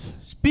does.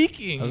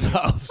 Speaking,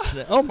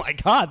 Oh my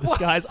God, this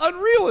guy's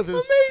unreal with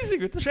his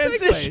amazing with the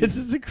transitions.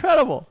 segues. It's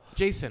incredible.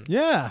 Jason,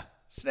 Yeah.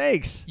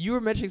 Snakes. you were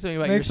mentioning something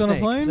about Snakes your on a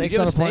snakes. plane? Did Snakes you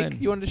have on a a snake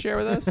plane. you wanted to share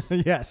with us?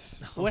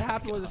 Yes. What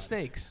happened with the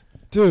snakes?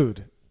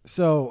 Dude,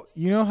 so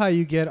you know how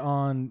you get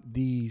on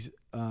these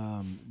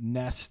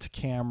Nest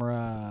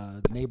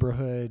camera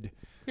neighborhood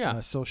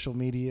Yeah, social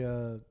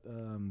media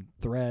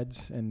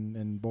threads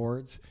and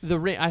boards? the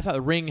ring. I thought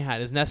the Ring had.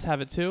 Does Nest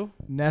have it too?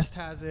 Nest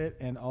has it,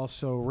 and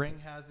also Ring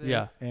has it.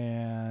 Yeah.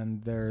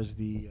 And there's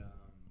the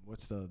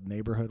what's the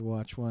neighborhood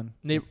watch one?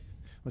 Neigh-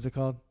 What's it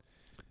called?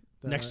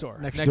 The Next door.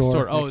 Next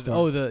door. Oh, Next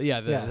Door.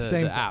 the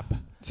same thing. app.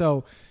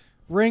 So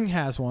Ring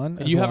has one.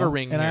 And as you have a well,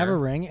 Ring and I have a here.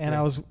 Ring, and Yeah.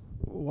 I was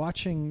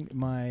watching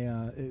my.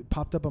 It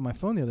popped up on my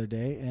phone the other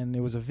day, and it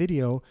was a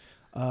video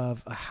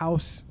of a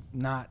house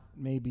not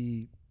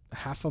maybe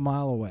half a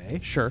mile away.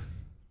 Sure.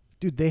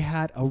 Dude, they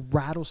had a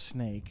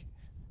rattlesnake,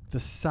 the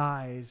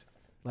size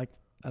like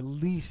at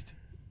least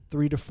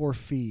 3 to 4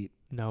 feet,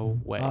 No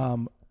way.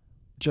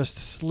 just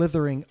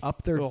slithering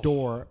up their Oh.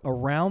 door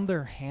around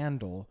their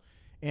handle.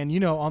 And you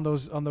know, on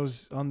those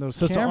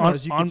So it's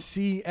cameras, you on can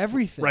see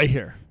everything Right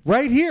here.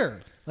 right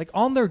here, like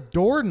on their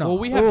doorknob. well,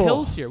 we have Oh.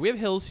 hills here. We have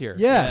hills here.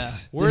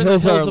 Yes, We're The in the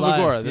hills are hills of alive,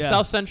 Agora, the yeah.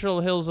 South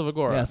Central hills of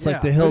Agora. Yeah, it's like Yeah,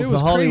 the but hills, it the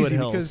was Hollywood crazy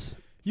hills. because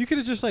you could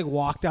have just like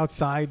walked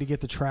outside to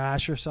get the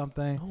trash or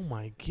something. Oh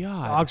my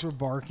god. Dogs were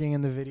barking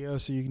in the video,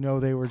 so you know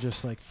they were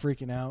just like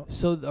freaking out.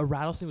 So a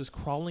rattlesnake was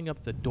crawling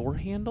up the door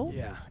handle?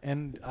 Yeah,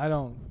 and I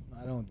don't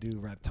do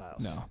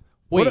reptiles. No.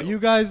 Wait, What, you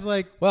guys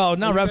like? Well,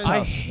 not you guys-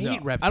 reptiles. I hate No.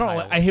 reptiles. I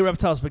don't. I hate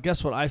reptiles. But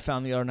guess what? I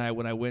found the other night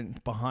when I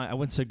went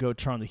to go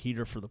turn on the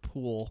heater for the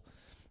pool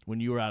when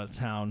you were out of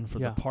town for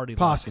Yeah. the party last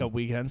Possum. couple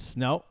weekends.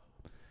 No.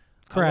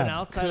 Crab. I went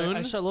outside. I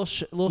Coon? saw a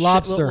little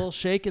Lobster. little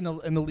shake in the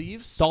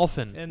leaves.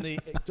 Dolphin. And the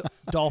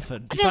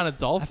dolphin. You found a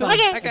dolphin?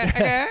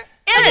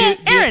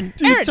 Aaron,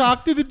 Do you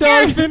talk to the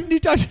dolphin? Do you,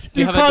 Do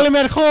you have call a him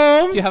at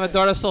home? Do you have a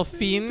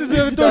dorsal-fin? Does he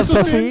have a Does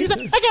dorsal Sophie?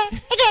 fin?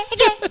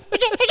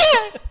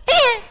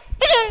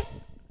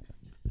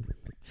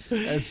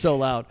 That's so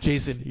loud.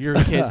 Jason, your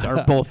kids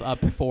are both up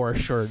for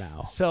sure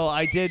now. So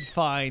I did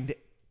find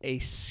a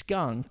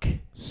skunk.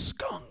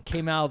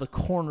 Came out of the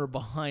corner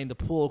behind the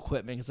pool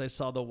equipment because I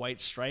saw the white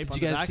stripe. Did on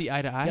you the guys back. see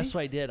eye to eye? Guess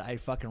what I did? I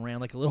fucking ran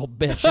like a little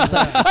bitch.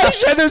 I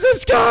said, "There's a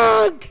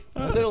skunk!"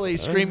 Literally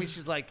screaming.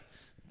 She's like,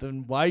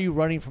 "Then why are you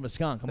running from a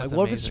skunk?" I'm That's like,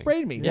 "What if it amazing.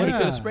 sprayed me? Yeah, What he if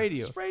could it have sprayed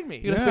you. sprayed me?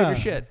 You could have sprayed your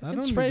shit. I It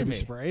don't sprayed need to me. be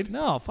sprayed.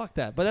 No, fuck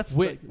that. But that's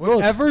Wait,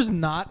 Whatever's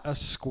not a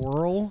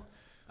squirrel.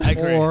 I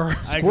agree. Or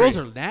I Squirrels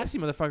agree. are nasty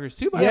motherfuckers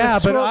too. By yeah,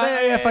 the way.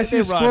 but if I see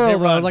a they run, squirrel, they though,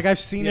 run. like I've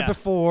seen Yeah. it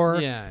before.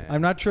 Yeah, yeah.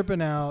 I'm not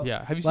tripping out.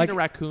 Yeah. Have you Like- seen a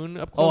raccoon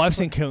up close? Oh, I've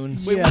seen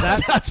coons. Yeah,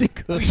 that- I've seen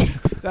coons.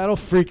 That'll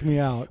freak me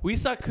out. We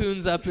saw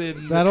coons up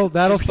in That'll in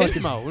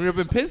fucking Pismo. We were up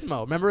in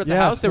Pismo. Remember at the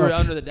Yeah, house? They were fuck.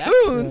 under the deck.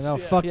 Yeah, no,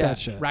 fuck Yeah, that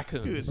shit.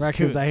 Raccoons.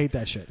 Raccoons, I hate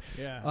that shit.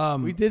 Yeah.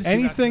 We did see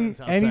anything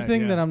raccoons outside,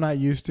 anything yeah. that I'm not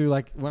used to.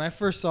 Like when I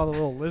first saw the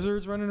little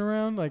lizards running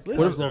around, like I was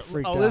Lizards a little are-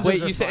 freaked oh, out. lizards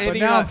Wait, are you said fine. But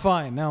anything? now You're I'm not,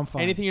 fine. Now I'm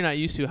fine. anything you're not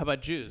used to? How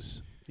about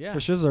Jews? Yeah. For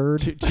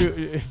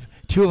shizzard.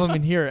 Two of them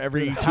in here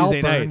every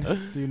Tuesday night.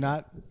 Halpern. Do you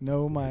not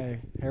know my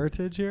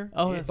heritage here?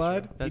 Oh, that's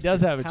bud. true. He That's does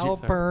true. have a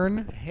Tuesday.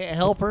 Halpern.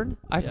 Helpern.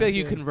 I feel like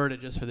you Yeah.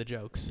 converted just for the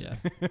jokes. Yeah.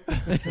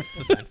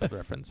 It's a Seinfeld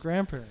reference.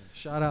 Grandparents.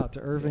 Shout out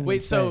to Irving. Wait,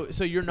 and so Faye.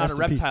 so you're not Rest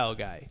a in peace. reptile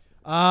guy?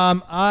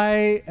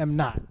 I am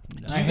not.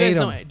 Do I you hate guys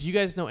 'em. know? Do you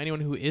guys know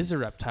anyone who is a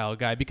reptile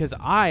guy? Because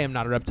I am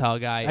not a reptile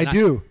guy. I and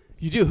do.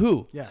 You do?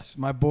 Who? Yes,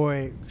 my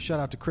boy. Shout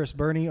out to Chris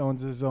Burney.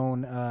 Owns his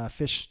own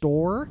fish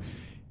store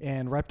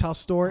and reptile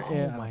store. Oh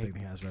and I my don't think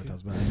he has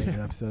reptiles, but I made it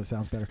up, so that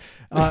sounds better.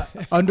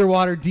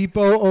 Underwater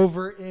Depot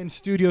over in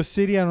Studio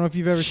City. I don't know if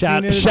you've ever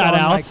Shout- seen it. It's shout on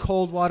out. like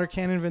Coldwater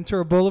Canyon,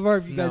 Ventura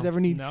Boulevard. If you guys No. ever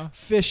need No.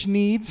 fish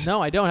needs,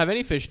 No, I don't have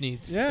any fish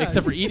needs. Yeah.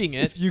 Except for eating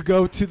it. if you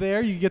go to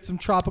there, you get some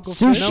tropical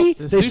Sushi? fish.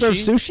 No, They serve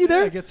sushi. sushi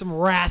there? Yeah, get some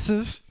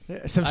wrasses.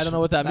 I don't know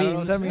what that I don't know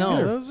means. what that means No.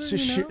 either. Those are,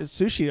 you know,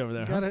 Sushi over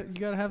there. You huh?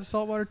 gotta have a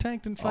saltwater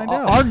tank and find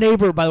Our out.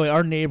 neighbor, by the way,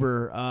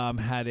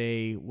 had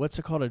a what's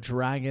it called? A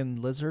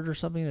dragon lizard or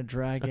something? A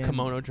dragon. A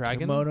kimono dragon?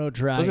 Kimono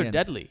dragon. Those are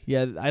deadly.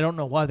 Yeah, I don't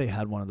know why they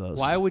had one of those.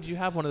 Why would you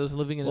have one of those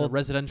living in a Well,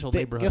 residential They,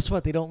 neighborhood? guess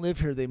what? They don't live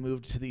here. They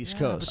moved to the East Yeah,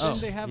 Coast. but then Oh,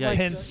 they have yeah. like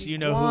Hence, you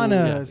know who-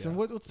 iguanas, yeah. and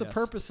what's the Yes.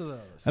 purpose of those?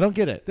 I don't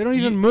get it. They don't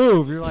You- even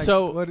move. You're like,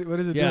 So, what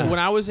is it yeah. doing? When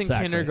I was in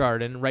Exactly.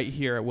 kindergarten, right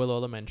here at Willow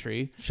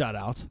Elementary, Shout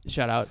out.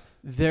 shout out,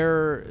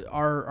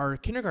 our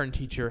kindergarten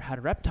teacher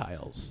had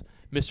reptiles,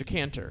 Mr.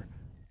 Cantor,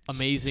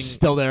 amazing.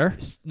 Still there.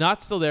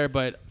 Not still there,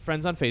 but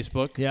friends on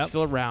Facebook. Yep.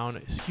 Still around.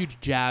 Huge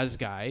jazz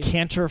guy.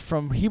 Cantor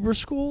from Hebrew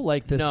school,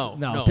 like this.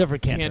 No,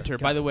 different Cantor.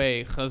 By the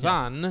way,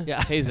 Chazan, Yes.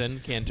 Yeah. Hazen,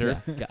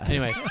 Cantor.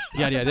 Anyway,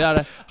 yada yada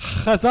yada.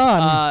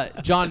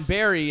 Chazan. John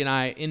Barry and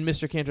I in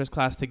Mr. Cantor's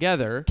class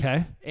together.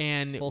 Okay.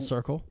 And Full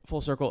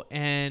circle.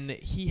 And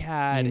he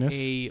had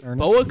Ernest.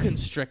 boa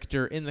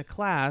constrictor in the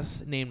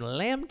class named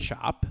Lamb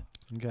Chop.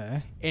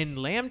 Okay. And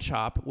Lamb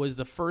Chop was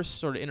the first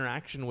sort of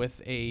interaction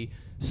with a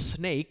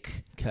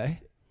snake. Okay.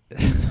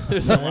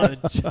 There's a lot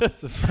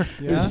of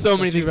there's so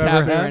many things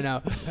happening right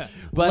now.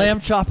 But Lamb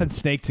chop and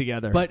snake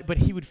together. But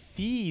he would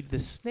feed the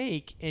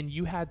snake, and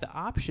you had the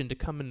option to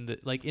come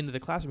into the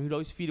classroom. He'd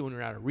always feed it when we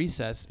were out of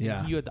recess. And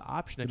Yeah. you had the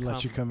option to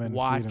Let you come in and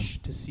watch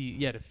feed to see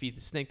to feed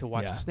the snake, to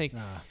watch Yeah. the snake,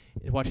 Ah.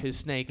 watch his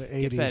snake The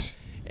get fed. 80s.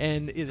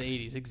 And in the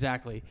 80s,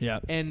 exactly. Yeah.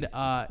 And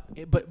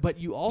but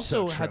you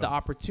also So had the true.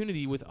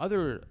 opportunity with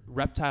other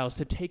reptiles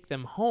to take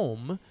them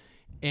home,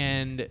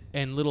 and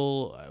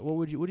little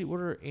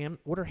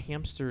what are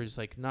hamsters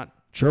like? Not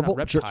Gerbil-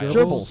 reptiles.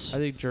 gerbils. Are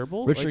they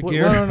gerbil? Richard Like,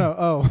 Gere? No.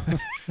 Oh.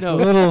 No. A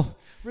little.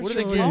 What are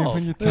they when you- called?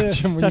 When you touch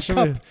him, when you That show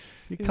cup. me-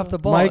 You cup the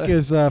ball. Mike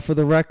is, for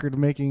the record,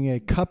 making a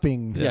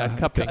cupping Yeah,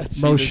 cupping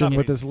motion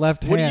with his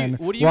left What do you- hand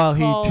what do you while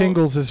call- he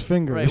tingles his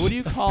fingers. Right. What do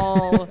you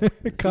call? what do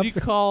you Cupping.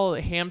 call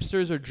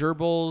hamsters or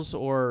gerbils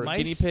or Mice?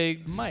 guinea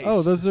pigs? Mice.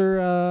 Oh, those are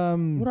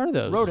What are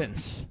those?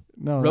 rodents.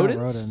 no, Rodents?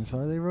 not rodents.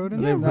 Are they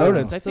rodents? Yeah, No.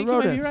 rodents. I The think you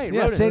might be rodents. right. Yeah,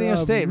 Rodents. San Diego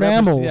State.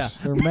 Mammals. reference-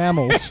 They're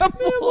mammals.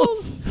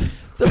 Mammals.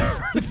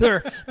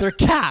 they're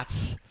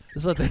cats.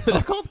 That's what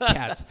they're called.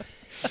 Cats.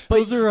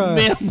 Those are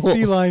mammals.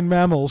 feline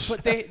mammals.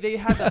 But they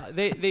had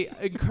they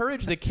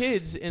encourage the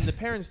kids and the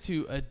parents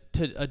to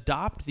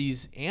adopt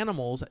these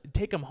animals,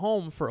 take them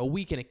home for a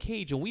week in a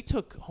cage, and we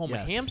took home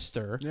Yes. a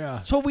hamster. yeah.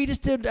 That's what we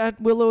just did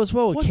at Willow as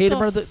well. What Kate the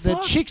and the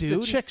fuck, chicks, the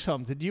dude? chicks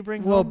home. Did you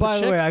bring Well, home by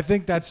the way, chicks? I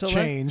think that's So, like,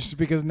 changed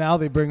because now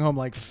they bring home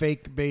like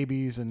fake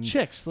babies and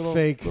chicks, little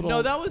fake. little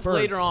No, that was birds.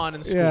 later on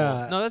in school.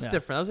 Yeah. No, that's Yeah.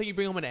 different. That was like you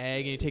bring home an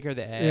egg and you take care of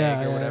the egg Yeah,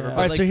 or yeah, whatever. yeah. But All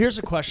right, like, so here's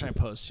a question I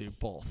pose to you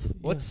both.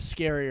 What's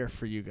scarier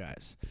for you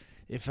guys?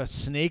 If a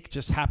snake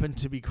just happened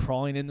to be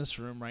crawling in this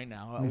room right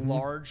now, a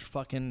large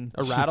fucking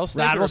A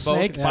rattlesnake or a boa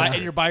rattlesnake, constrictor?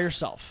 and you're by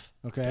yourself,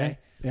 Okay.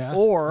 Yeah.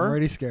 Or- I'm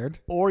already scared.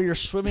 or you're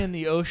swimming in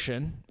the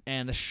ocean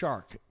and a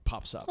shark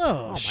pops up.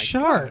 Oh, my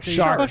shark! God. Are you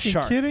Shark, fucking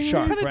shark, kidding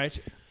shark, me?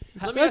 right?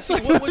 let me ask you,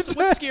 what's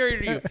scarier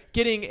to you?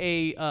 Getting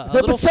a But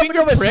little some- finger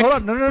no, but prick, hold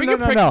on. No, finger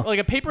prick, no. like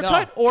a paper No.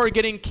 cut, or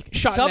getting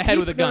shot in the head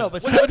with a gun? No,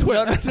 but Which-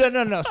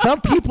 no.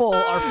 Some people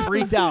are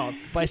freaked out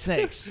by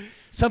snakes.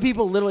 Some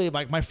people literally,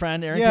 like my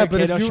friend Aaron Yeah,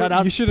 but if Kato, you- shout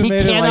out. you should've he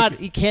made it cannot, like-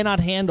 he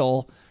cannot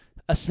handle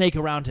a snake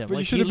around him. But like,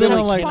 you should he have been in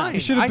literally like cannot. you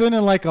should have been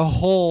in like a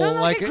hole, No,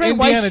 no, like like a great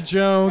white Indiana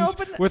Jones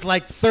No, but- with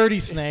like 30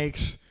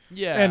 snakes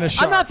Yeah. and a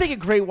shark. I'm not thinking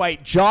great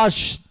white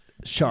jaws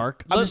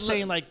shark. I'm Let- just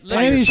saying like let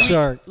me Any sweet-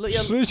 shark. Let,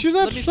 yeah, She's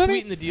not let me funny.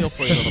 sweeten the deal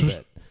for you a little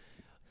bit.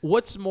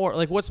 What's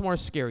more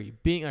scary?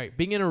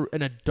 Being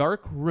in a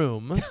dark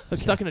room,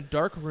 stuck in a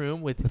dark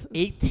room with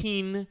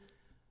 18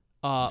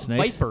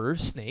 Snakes? viper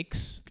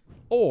snakes,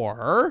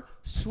 or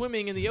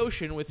swimming in the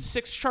ocean with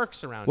 6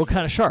 sharks around what you.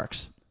 kind of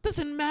sharks?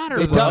 Doesn't matter,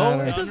 Doesn't bro.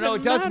 matter. It doesn't No,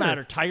 it does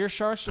matter. Tiger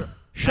sharks.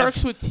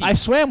 Sharks with teeth. I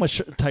swam with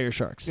tiger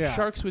sharks. Yeah.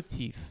 Sharks with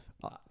teeth.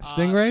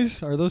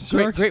 Stingrays? Are those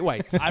Great, sharks? great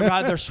whites. I'd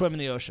rather swim in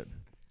the ocean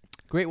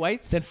Great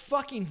whites. than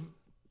fucking.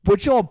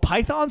 Would you all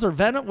pythons or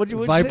venom? Would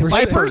you Vipers.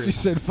 say? Vipers. You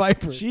said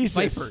vipers.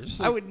 Jesus.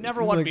 Vipers. I would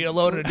never It's want like to be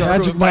alone in a dark room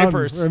Magic with Mountain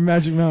vipers. or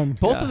Magic Mountain.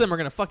 Both Yeah. of them are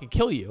gonna fucking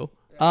kill you.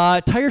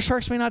 Tiger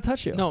sharks may not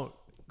touch you. No,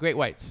 great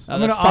whites. I'm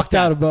gonna fuck opt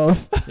that. out of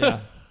both. Yeah.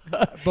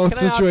 Both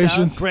Can I opt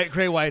situations.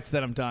 Great whites.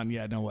 Then I'm done.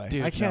 Yeah. No way.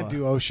 Dude, I can't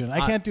do ocean. I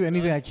can't do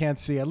anything I can't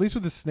see. At least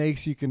with the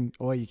snakes, you can.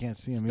 Oh, you can't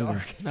see them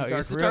either. No,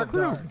 it's a dark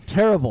room.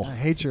 Terrible. I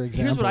hate your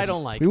examples. Here's what I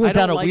don't like. We went I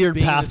don't down a like weird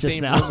being path in the just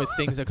same now. room with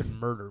things that could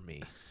murder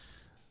me.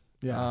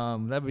 Yeah.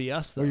 That'd be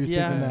us though. Or you're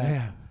Yeah. thinking that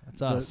Yeah.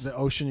 That's us. the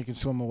ocean you can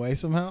swim away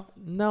somehow.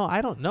 No,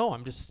 I don't know.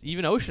 I'm just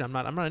even ocean.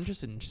 I'm not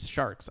interested in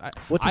sharks.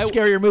 What's a I-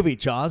 scarier movie,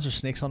 Jaws or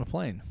Snakes on a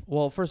Plane?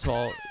 Well, first of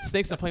all,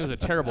 Snakes on a Plane was a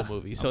terrible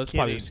movie, so it's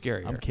probably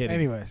scarier. I'm kidding.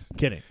 Anyways,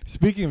 Kidding.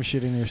 speaking of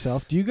shitting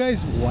yourself, do you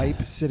guys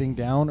wipe sitting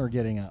down or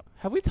getting up?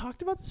 Have we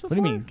talked about this before?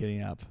 What do you mean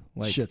getting up?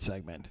 Like Shit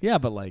segment Yeah,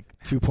 but like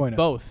 2.0.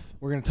 Both.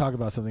 We're gonna talk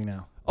about something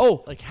now.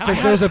 Oh, like how?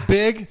 Because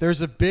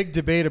there's a big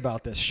debate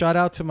about this. Shout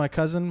out to my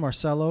cousin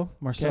Marcelo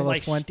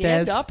like Fuentes.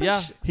 stand up. and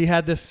Yeah. sh- He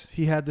had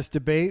this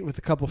debate with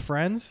a couple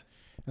friends,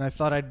 and I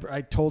thought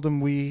I told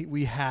him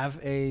we have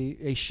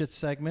a shit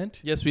segment,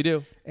 yes, we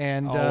do.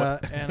 and Oh.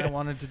 and I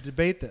wanted to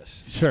debate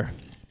this. Sure.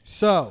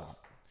 So,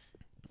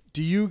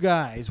 do you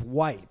guys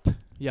wipe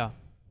Yeah.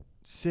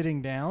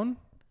 sitting down,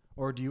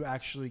 or do you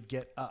actually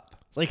get up?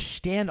 Like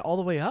stand all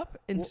the way up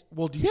and.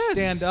 Well, do you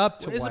stand up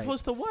to as wipe?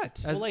 opposed to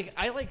what? Well, like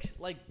I like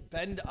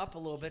bend up a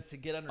little bit to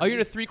get under. Oh, you're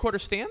in a 3/4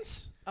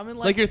 stance? I mean,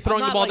 Like you're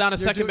throwing I'm the not, ball like, down to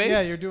You're second doing- base?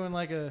 Yeah, you're doing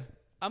like a.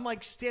 I'm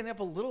like standing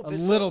up a little A bit.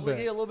 little so bit.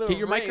 Get a little bit Get of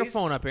your raise.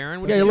 microphone up,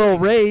 Aaron. What Get are a you little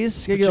doing?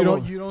 raise. But Get a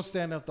little. you don't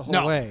stand up the whole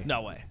No way.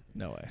 No way.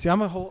 No way. See,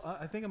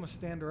 I think I'm a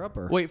stander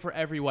upper. Wait, for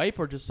every wipe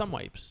or just some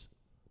wipes?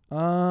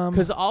 Um,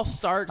 Because I'll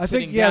start I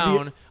sitting think, yeah,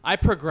 down. I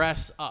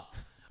progress up.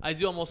 I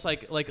do almost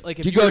like if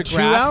Do you you go were to 2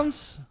 graph,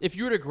 rounds? If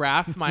you were to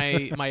graph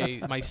my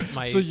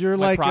So you're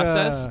my like,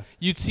 process,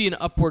 you'd see an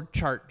upward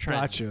chart trend.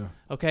 Got you.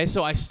 Okay,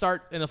 so I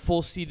start in a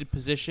full seated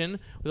position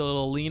with a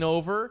little lean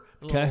over,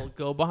 a little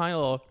go behind, a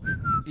little,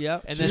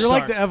 Yep. and So then you're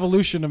like the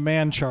evolution of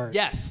man chart.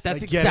 yes,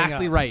 that's like getting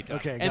exactly up. right.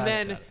 Okay, and got it,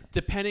 then got it.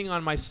 depending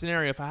on my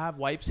scenario, if I have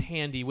wipes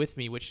handy with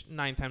me, which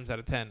 9 times out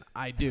of 10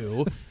 I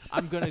do,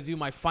 I'm gonna do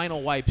my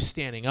final wipe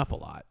standing up a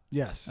lot.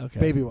 Yes. Okay.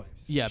 Baby wipes.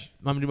 Yeah, I'm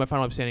gonna do my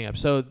final wipe standing up.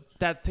 So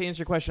that to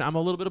answer your question, I'm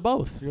a little bit of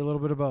both. You're a little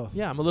bit of both.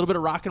 Yeah, I'm a little bit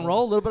of rock and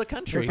roll, a little bit of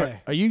country.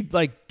 Okay. Are you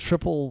like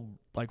triple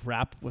like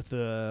wrap with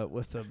the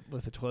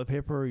toilet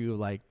paper, or are you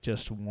like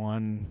just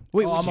one?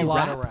 Wait, Oh, I'm you a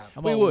lot wrap? of wrap.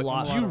 I'm Wait, a what?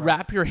 lot Do of you wrap.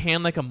 wrap your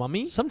hand like a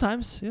mummy?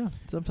 Sometimes, yeah.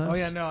 Sometimes. Oh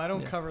yeah, no, I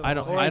don't Yeah. cover. I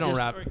don't- Or I don't just,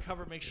 wrap. Or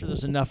cover. Make sure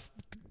there's enough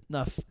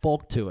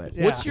bulk to it.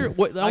 Yeah. What's your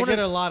what? I wanna- get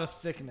a lot of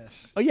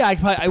thickness. Oh yeah, I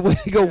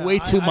go Yeah, way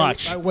too I-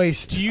 much. I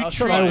waste. Do you Oh, treat?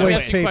 sorry, Let I me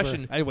waste ask you a paper.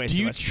 question. I waste Do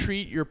too you much.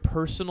 treat your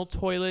personal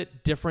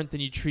toilet different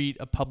than you treat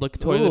a public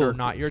toilet Ooh, or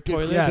not your it's good-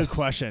 toilet? Yes. Good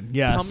question.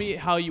 Yes. Tell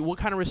me what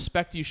kind of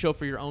respect you show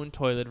for your own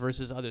toilet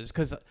versus others,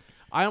 because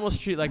I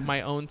almost treat like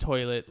my own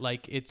toilet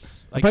like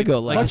it's like probably it's,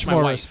 go like less. it's Much my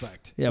more wife.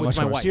 respect. Yeah, with much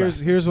my more wife.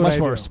 respect. Here's what much I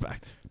more do.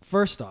 respect.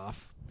 First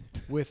off,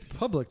 with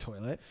public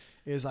toilet,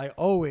 is I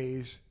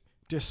always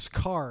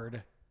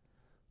discard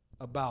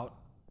about,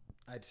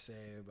 I'd say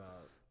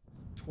about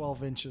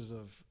 12 inches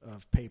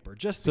of paper.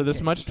 Just So in this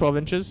case. much, 12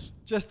 inches?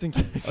 Just in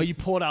case. Oh, you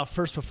pull it out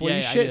first before Yeah,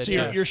 you yeah, I shit. do So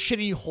that you're too.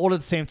 shitting. You hold it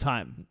at the same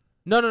time.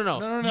 No.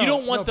 No, You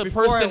don't want no, the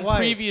before I person wipe.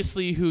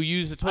 previously who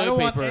used the I toilet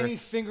don't paper. want any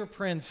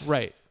fingerprints.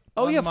 Right.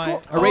 Oh on yeah, of my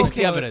course. Erase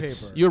the toilet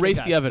evidence. paper. You erase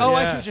Got the it. evidence. Oh,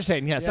 I see what you're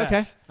saying. Yes.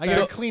 Okay. I get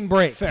a clean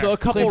break. Fair. So a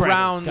couple Clean break.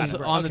 rounds Got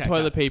it. on the Okay,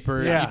 toilet got it.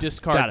 paper, Yeah. you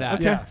discard Got it. that.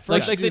 Okay. Yeah, Like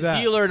first like do the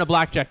that. dealer in a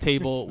blackjack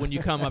table when you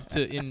come up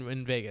to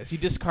in Vegas. You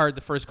discard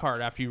the first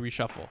card after you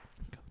reshuffle.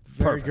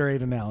 Very Perfect.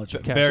 great analogy.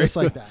 Okay. Just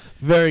like that.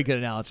 Very good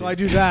analogy. So I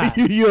do that.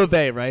 U of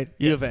A, right?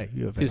 U of Yes. A.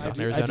 U of A. Tucson, I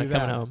do Arizona, that.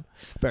 coming home.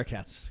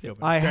 Bearcats. Go,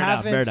 I bear down,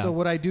 haven't. bear So down.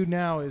 what I do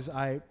now is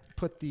I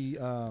put the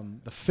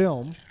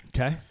film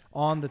Okay.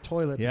 on the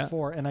toilet Yeah.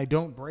 before, and I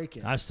don't break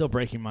it. I'm still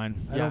breaking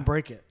mine. I don't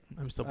break it.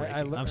 I'm still I- breaking.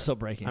 I li- I'm still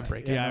breaking. I'm it.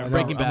 breaking. Yeah, Yeah, I'm,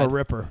 Breaking I'm Bad. a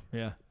ripper.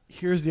 Yeah.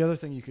 Here's the other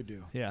thing you could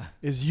do: Yeah.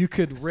 is you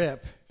could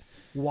rip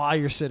while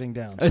you're sitting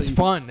down. It's you,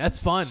 fun. That's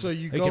fun. So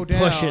you You go can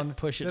down,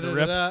 push it, and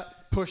da-da-da-da,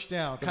 push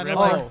down, kind of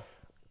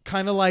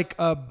rip. like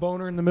a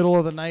boner in the middle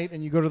of the night,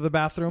 and you go to the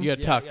bathroom. you got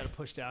to Yeah, tuck. you gotta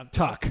push down.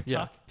 Tuck,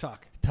 Yeah.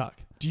 tuck. Tuck.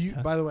 Do you?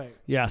 Tuck. By the way,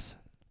 Yes.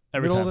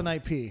 Every middle time. of the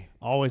night pee,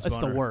 Always. That's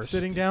the boner. worst.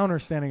 sitting down or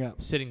standing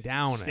up? Sitting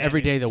down Standing.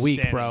 every day of the week,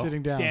 Standing. bro.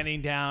 Sitting down.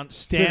 Standing down.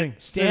 Sitting.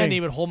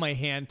 Standing. Would hold my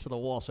hand to the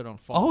wall so I don't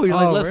fall. Oh, you're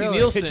like Oh, Leslie really?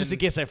 Nielsen. Just in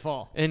case I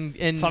fall. And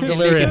If I'm and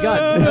delirious.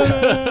 Naked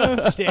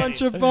Gun. Standing.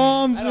 Bunch of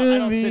bombs I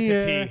don't in sit the to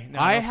air. pee. No,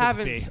 I don't sit to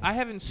haven't pee. I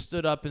haven't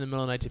stood up in the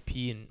middle of the night to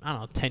pee in I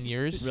don't know 10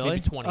 years, Really?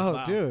 maybe 20. Oh,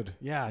 Wow. dude,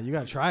 yeah, you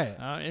gotta try it.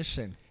 Oh,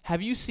 interesting.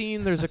 Have you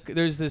seen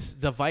there's this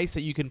device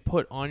that you can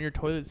put on your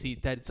toilet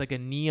seat that it's like a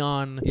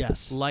neon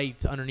Yes.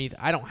 light underneath.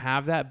 I don't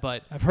have that,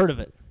 but I've heard of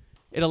it.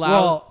 it allows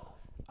Well,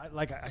 I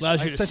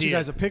Allows you to sent see you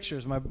guys it. a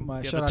pictures. My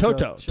Yeah, shout, the out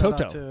Toto. to, shout out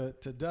Toto.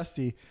 to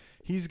Dusty.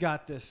 He's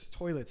got this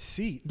toilet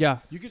seat. yeah,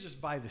 You could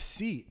just buy the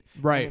seat.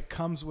 Right. And it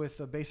comes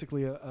with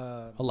basically a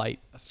a light.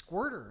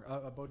 squirter,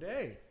 a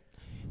bidet.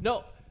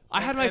 No,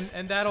 I had my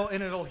and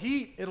it'll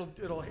heat.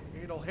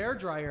 It'll hair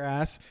dry your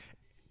ass,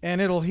 and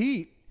it'll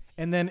heat,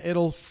 and then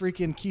it'll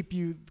freaking keep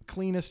you the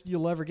cleanest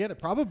you'll ever get it.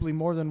 Probably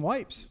more than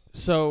wipes.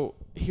 so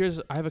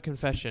I have a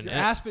confession. Your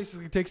and ass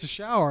basically takes a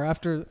shower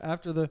after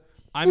the.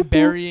 I'm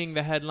burying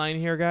the headline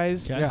here,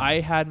 guys. Okay. Yeah. I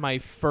had my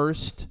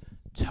first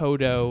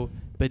Toto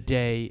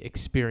bidet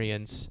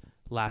experience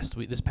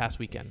this past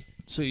weekend.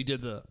 So you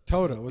did the.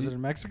 Toto. Was it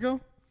in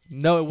Mexico?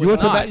 No, it was You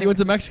went, not. you went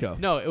to Mexico.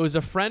 No, it was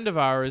a friend of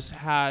ours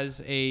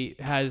they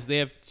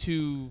have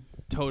 2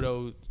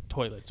 Toto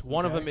toilets.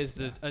 One of Okay. them is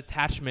the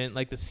attachment,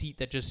 like the seat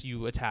that just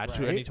you attach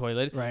to Right. any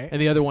toilet. Right.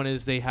 And the other one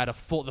is they had the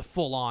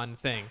full on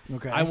thing.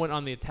 Okay. I went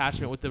on the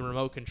attachment with the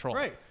remote control.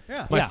 Right.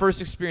 Yeah. My Yeah.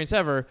 first experience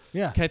ever.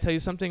 Yeah. Can I tell you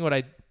something? What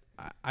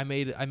I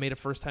made a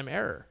first time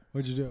error.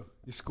 What'd you do?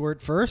 You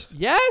squirt first?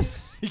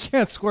 Yes. You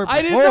can't squirt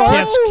I before. didn't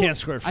know. Can't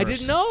squirt first. I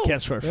didn't know.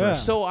 Can't squirt Yeah.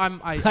 first. So I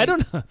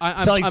don't know. I'm,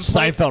 Sound like I'm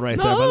playing- Seinfeld right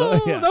no, there, by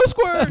the way. Yeah. No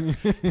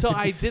squirt. So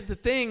I did the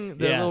thing,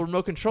 the Yeah. little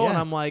remote control, and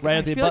Yeah. I'm like, Right I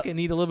at the feel like butt. I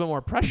need a little bit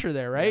more pressure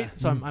there, right? Yeah.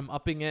 So I'm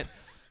upping it,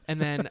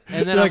 and then You're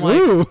I'm like, like,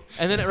 ooh.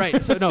 and then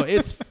right. So no,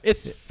 it's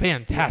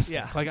fantastic.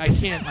 Yeah. Like I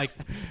can't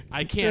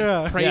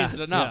Yeah. praise Yeah. it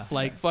enough. Yeah.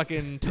 Like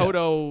fucking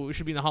Toto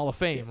should be in the Hall of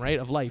Fame, right,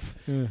 of life.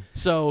 Yeah.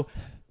 So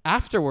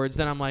afterwards,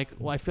 then I'm like,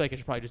 well, I feel like I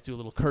should probably just do a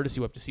little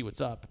courtesy whip to see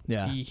what's up.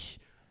 Yeah. Eesh.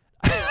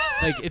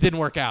 Like it didn't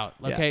work out.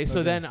 Yeah. Okay, so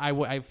Okay. then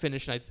I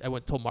finished. And I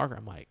went and told Margaret.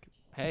 I'm like,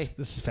 hey,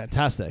 This is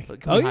fantastic.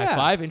 can we high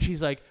five? And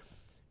she's like,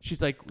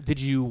 did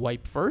you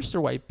wipe first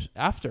or wipe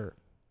after?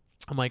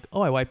 I'm like,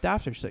 oh, I wiped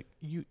after. She's like,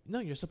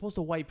 you're supposed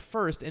to wipe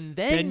first and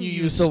then you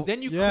use the-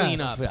 then you Yes. clean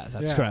up. Yeah,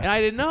 that's Yeah. correct. And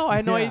I didn't know. I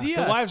had no Yeah.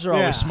 idea. The wives are Yeah.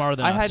 always smarter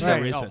than I us had for no.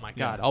 a reason. Oh my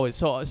god, Yeah. always.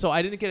 So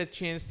I didn't get a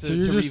chance to. So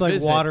you're to just like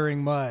revisit.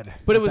 watering mud.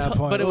 But it at was that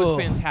point. but it was Ugh.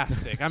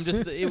 fantastic. I'm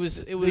just it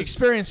was The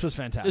experience was it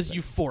fantastic. was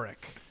euphoric.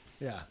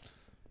 Yeah.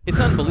 It's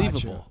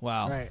unbelievable.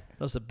 Wow. Right. That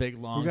was a big,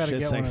 long We got to shit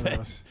get one segment. of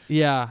those.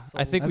 Yeah,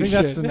 I think I we think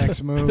should. that's the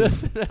next move.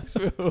 That's the next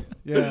move.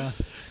 Yeah.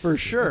 For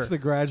sure. That's the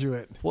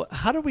graduate. Well,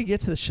 how did we get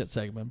to the shit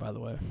segment, by the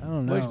way? I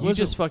don't know. Well, you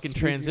just fucking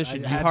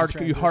transitioned.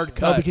 You hard Oh,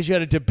 cut. because you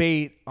had a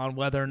debate on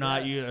whether or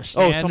not you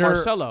so stand or...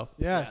 Marcelo.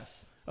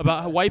 Yes.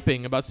 About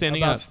wiping, about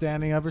standing About up.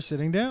 standing up or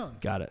sitting down.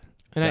 Got it.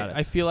 And Got it.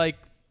 I feel like,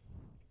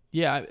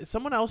 yeah,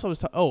 someone else I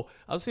was I was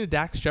listening to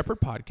Dax Shepard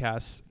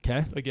podcast.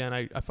 Okay. Again,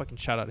 I fucking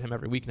shout out him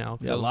every week now.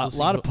 'Cause Yeah, a I'm lot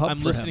listening of pub I'm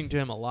for listening to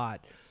him a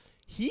lot.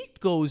 He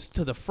goes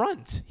to the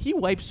front. He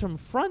wipes from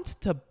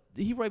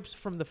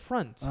the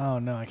front. Oh,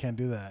 no, I can't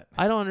do that.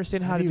 I don't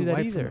understand how to do do you that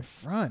wipe from either. the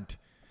front.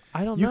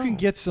 I don't You know. can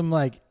get some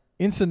like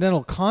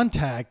incidental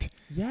contact.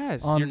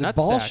 yes on your the nutsack.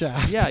 ball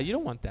shaft. Yeah, you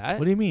don't want that.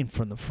 What do you mean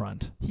from the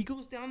front? He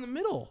goes down the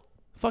middle.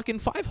 Fucking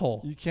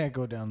 5-hole. You can't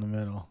go down the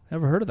middle.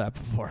 Never heard of that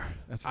before.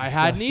 That's I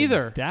hadn't disgusting.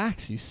 either.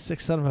 Dax, you sick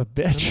son of a I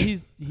bitch.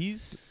 mean,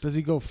 he's Does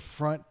he go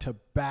front to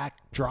back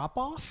drop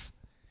off?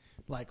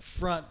 Like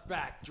front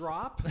back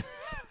drop?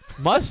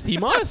 he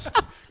must.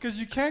 Because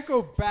you can't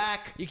go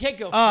back You can't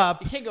go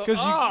up. You can't go. Because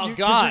Oh you're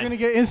God. going to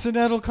get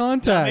incidental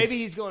contact. Maybe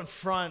he's going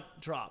front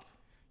drop.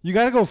 You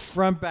got to go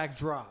front back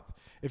drop.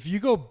 If you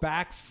go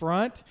back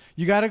front,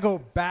 you got to go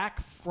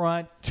back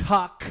front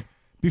tuck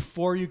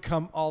before you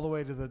come all the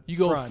way to the You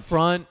go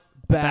front,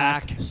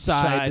 back,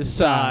 side to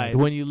side.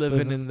 When you live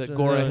in the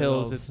Gora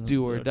Hills, it's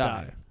do or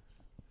die.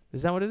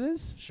 Is that what it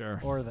is? Sure.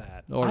 or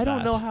that. Or I don't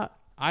that. know how.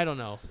 I don't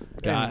know.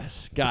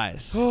 Guys.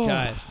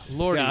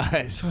 Lordy.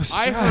 Guys.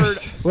 I heard.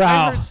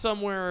 Wow. I heard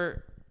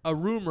somewhere a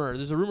rumor.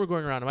 There's a rumor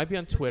going around. It might be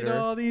on Look at Twitter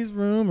all these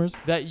rumors.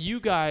 that you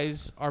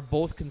guys are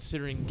both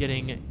considering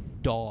getting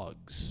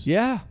dogs.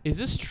 Yeah. Is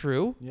this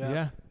true?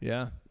 Yeah.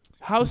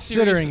 How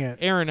Considering serious,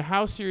 it. Aaron?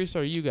 How serious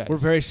are you guys? We're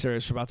very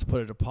serious. We're about to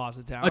put a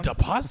deposit down. a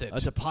deposit. A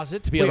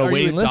deposit to be Wait, on a are you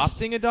waiting list.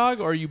 adopting a dog,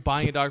 or are you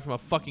buying a dog from a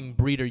fucking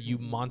breeder? You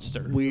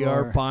monster. We You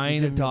are are.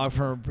 buying You a can- dog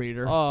from a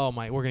breeder. Oh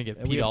my, we're gonna get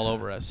And we peed have all to-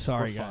 over us.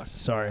 Sorry, We're guys. fucked.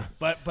 Sorry.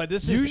 But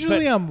this is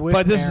Usually I'm with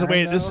But this is the way.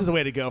 Aaron, This though. is the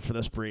way to go for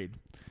this breed.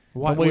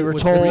 Why- From what we were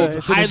what- told,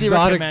 It's an highly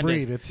exotic recommended.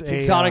 breed. It's a,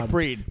 exotic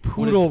breed.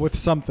 Poodle with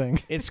something.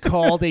 It's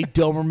called a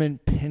Doberman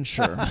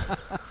Pinscher.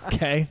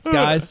 Okay,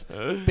 guys,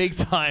 big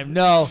time.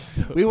 No,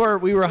 we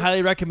were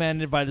highly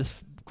recommended by this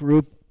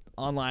group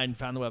online.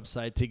 Found the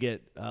website to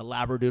get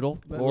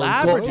Labradoodle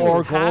Labradoodle,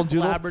 or half Golden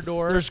Doodle.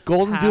 Labrador. There's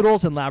Golden half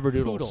Doodles and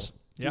Labradoodles. Poodle.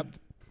 Yep.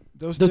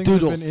 Those The things have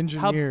doodles. been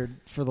engineered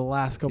for the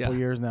last couple Yeah.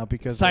 years now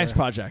because Science they're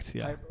project.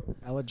 Yeah.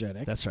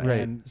 allergenic. That's right.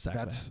 And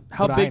Exactly. that's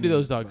How what big I do need,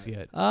 those dogs but-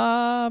 get?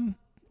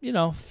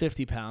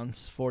 50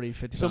 pounds, 40,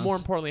 50 So pounds. more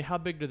importantly, how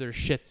big do their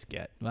shits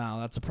get? Wow,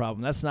 that's a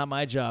problem. That's not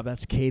my job.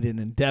 That's Caden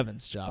and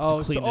Devin's job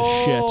to clean so,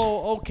 the shit.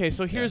 okay.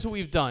 So here's what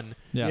we've done.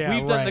 Yeah,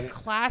 We've done the right.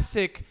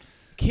 classic.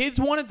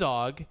 Kids want a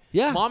dog.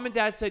 Yeah. Mom and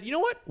dad said, you know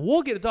what?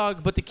 We'll get a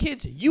dog, but the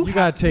kids, you have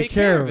gotta to take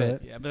care of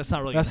it. Yeah, but that's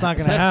not really. That's gonna not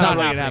happen. gonna That's happen.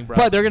 not Really happening, bro.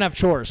 But they're gonna have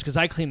chores because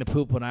I cleaned the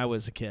poop when I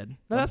was a kid.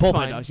 No, that's Both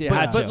my fine. dogs. Yeah, but,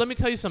 had but to. let me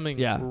tell you something.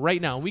 Yeah.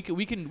 Right now, we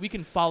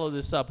can follow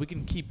this up. We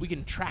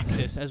can track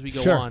this as we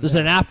go Sure. on. There's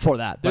an app for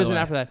that. by There's the an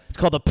way. app for that. It's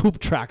called the Poop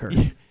Tracker.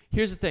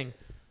 Here's the thing.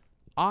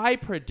 I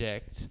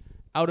predict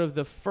out of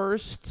the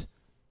first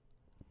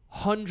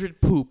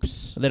 100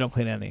 poops. They don't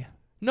clean any.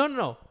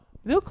 No.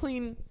 They'll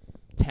clean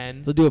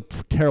 10. They'll do a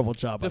terrible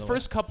job. The by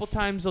first couple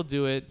times they'll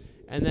do it,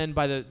 and then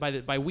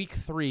by week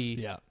 3,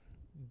 way. Yeah.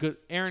 good,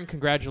 Aaron,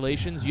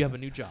 congratulations, you have a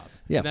new job.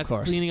 Yeah, and of that's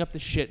course. cleaning up the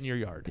shit in your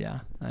yard.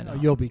 Yeah, I know.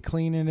 You'll be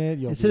cleaning it.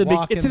 You'll It's be in the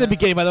walking it's in the that.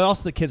 beginning, but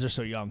also the kids are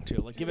so young too.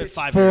 Like give it It's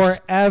 5 years.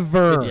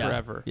 forever. It's Yeah.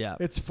 forever. Yeah.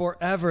 It's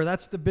forever.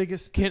 That's the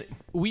biggest.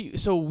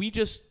 We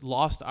just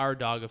lost our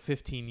dog of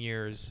 15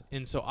 years,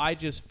 and so I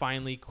just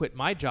finally quit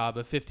my job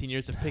of 15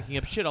 years of picking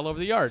up shit all over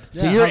the yard.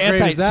 So Yeah, you're how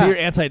great anti. is that? So you're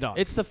anti-dog.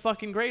 It's the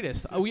fucking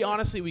greatest. We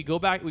honestly, we go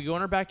in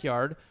our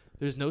backyard.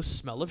 There's no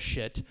smell of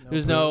shit.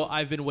 There's no.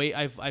 I've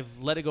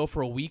let it go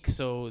for a week,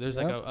 so there's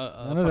like Yep.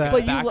 a None of that.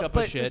 fucking but backup of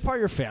but shit. it's part of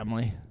your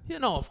family. You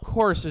know, of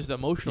course, there's the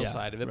emotional Yeah,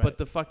 side of it, right. but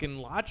the fucking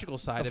logical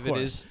side Of of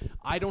it is course.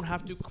 I don't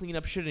have to clean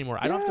up shit anymore.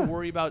 I don't have to Yeah.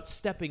 worry about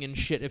stepping in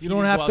shit. If You you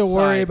don't need have go to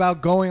worry outside.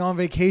 about going on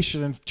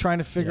vacation and trying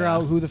to figure Yeah.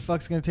 out who the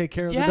fuck's going to take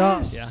care of the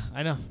dog. Yes. Yeah,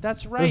 I know.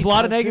 That's right. There's a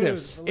lot of Dude,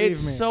 negatives. believe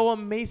It's me. so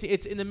amazing.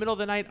 It's in the middle of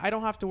the night. I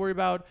don't have to worry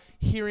about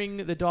hearing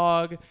the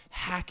dog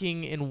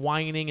hacking and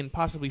whining and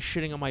possibly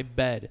shitting on my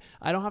bed.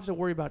 I don't have to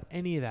worry about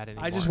any of that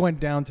anymore. I just went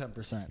down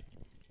 10%.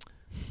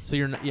 So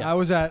you're not. Yeah. I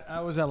was at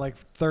like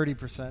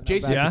 30%.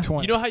 Jason, back Yeah? to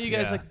 20. you know how you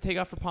guys Yeah. like to take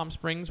off for Palm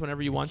Springs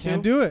whenever you want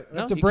Can't to? do it. You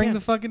No, have to you bring can't.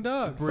 the fucking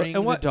dog. Bring And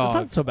the what? dog.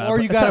 That's not so bad. Or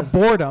you It's got to not-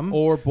 board them.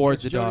 Or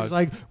board the Joey's dog.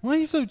 like, why are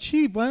you so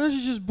cheap? Why don't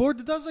you just board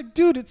the dog? I was like,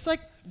 dude, it's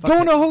like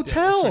going to a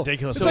hotel. It's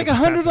ridiculous. It's So like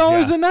expensive,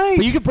 $100 yeah. a night.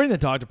 But you can bring the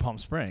dog to Palm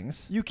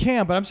Springs. You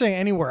can, but I'm saying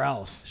anywhere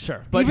else.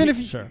 Sure. But Even he- if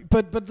you, sure.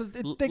 but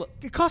L-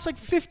 it costs like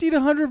 $50 to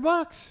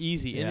 $100.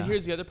 Easy. And Yeah.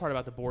 here's the other part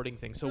about the boarding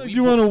thing. So Like, we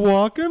do you want to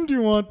walk him? Do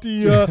you want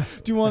the?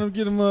 Do you want to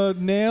get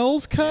him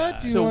nails cut? Yeah.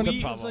 Do you So want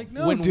we- I was like,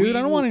 no, when dude, we I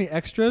don't w- want any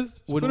extras.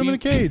 Just when put him in we- a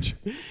cage.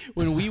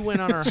 when we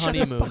went on our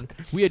honeymoon,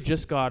 we had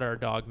just got our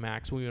dog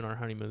Max. When we went on our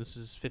honeymoon. This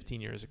is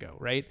 15 years ago,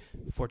 right?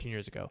 14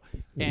 years ago.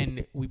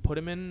 And we put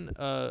him in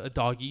a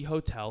doggy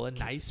hotel, a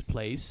nice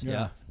place.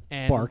 Yeah.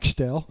 And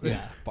Barksdale.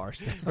 Yeah.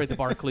 Barstow. right, the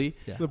Barkley.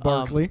 Yeah. The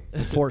Barkley.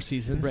 The Four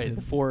Seasons. Right,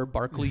 the 4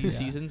 Barkley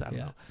seasons. I don't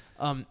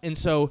know. And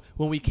so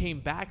when we came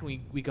back, we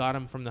got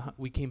him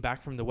we came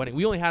back from the wedding.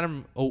 We only had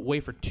him away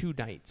for 2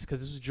 nights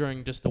because this was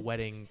during just the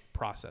wedding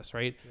process,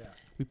 right? Yeah.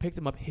 We picked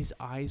him up. His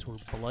eyes were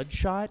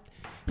bloodshot.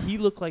 He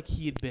looked like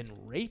he had been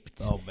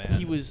raped. Oh, man.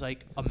 He was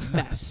like a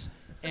mess.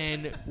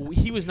 And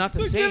he was not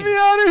the same. Get me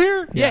out of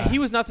here. Yeah, he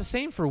was not the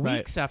same for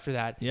weeks after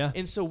that. Yeah.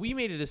 And so we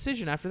made a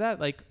decision after that,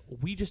 like,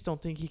 we just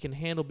don't think he can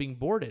handle being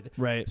boarded.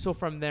 Right. So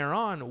from there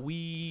on,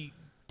 we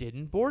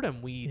didn't board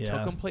him. We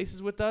took him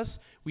places with us.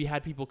 We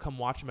had people come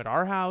watch him at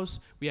our house.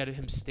 We had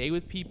him stay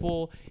with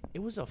people. It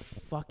was a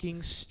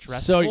fucking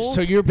stressful. So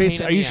you're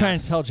basically, are you trying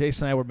to ass. tell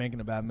Jason and I we're making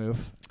a bad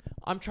move?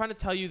 I'm trying to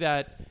tell you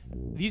that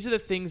these are the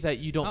things that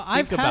you don't think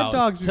I've about. had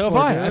dogs So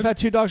before. have I. dude. I've had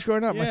 2 dogs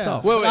growing up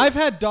myself. Wait. I've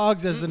had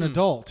dogs as an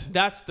adult.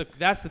 That's the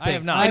thing. I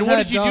have not. And I've what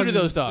had did you do to dogs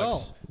as those an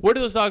dogs? adult.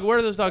 Where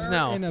are those dogs They're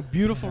now? in a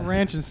beautiful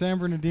ranch in San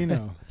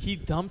Bernardino. He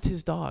dumped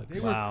his dogs.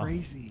 They Wow. were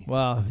crazy.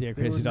 Wow. Yeah,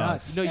 They crazy were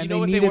dogs. nuts. No, you And know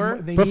what they needed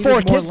were? They Before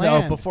needed more kids, though.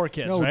 land. Before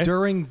kids, no, right?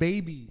 during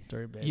babies.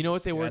 You know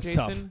what they were, That's Jason?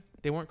 tough.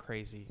 They weren't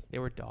crazy. They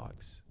were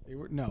dogs.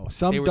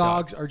 Some They were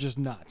dogs dogs. are just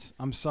nuts.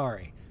 I'm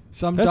sorry.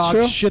 Some That's dogs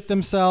true. shit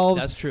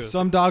themselves. That's true.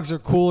 Some dogs are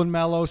cool and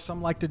mellow.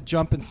 Some like to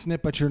jump and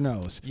snip at your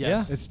nose.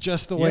 Yes. It's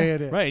just the way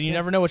it is. Right. And you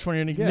never know which one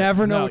you're going to get.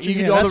 Never know No, what you you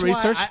can get. do all That's the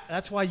research.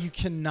 That's why you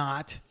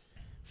cannot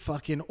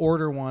fucking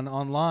order one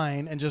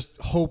online and just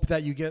hope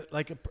that you get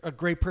like a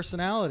great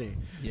personality.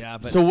 Yeah,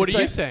 but So what it's are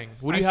you like- saying?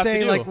 What do I you have say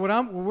to do? like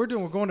what we're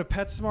doing. We're going to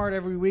PetSmart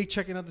every week,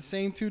 checking out the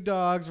same 2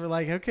 dogs. We're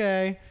like,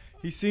 okay,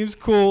 he seems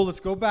cool. Let's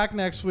go back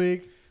next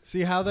week.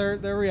 See how they're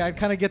react.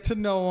 Kind of get to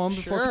know them.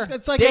 Sure.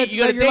 It's like Date.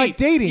 You gotta you're like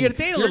date. dating. You gotta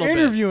date a You're little bit.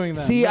 interviewing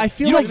them. See, I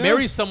feel you like don't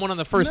marry someone on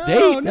the first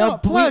no, date. No, No,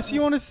 plus you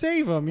want to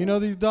save them. You know,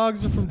 these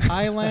dogs are from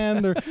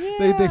Thailand.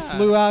 They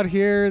flew out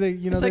here. They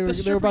It's they like were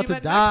the they were about stripper to you met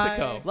in die.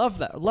 Mexico. love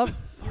that. Love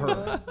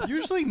her.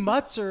 Usually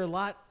mutts are a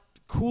lot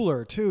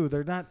cooler too.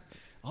 They're not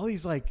all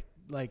these like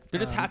They're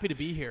just happy to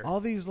be here. all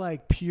these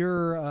like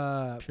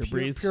pure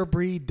breeds. pure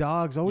breed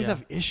dogs always Yeah.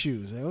 have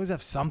issues. They always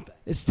have something.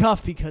 It's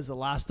tough because the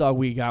last dog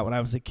we got when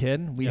I was a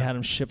kid, we Yeah. had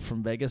him shipped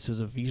from Vegas. It was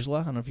a Vizsla.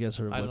 I don't know if you guys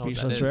heard I of don't what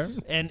know what Vizslas that were. is.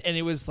 And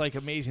it was like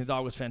amazing. The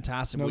dog was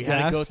fantastic. No we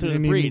gas. had to go through you the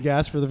didn't need any breed.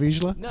 gas for the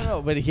Vizsla.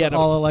 No, but he had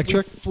all we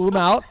electric? flew him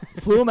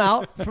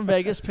out from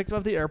Vegas, picked him up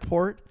at the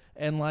airport,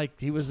 and like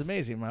he was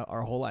amazing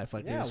our whole life.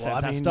 Like he was a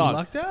fantastic dog. you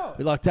lucked out.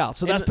 We lucked out.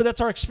 So And-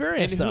 that's our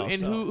experience though. And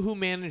so. who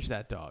managed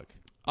that dog?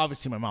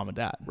 Obviously my mom and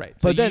dad. Right.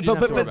 So But then you didn't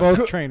have to worry Both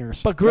about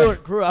trainers. But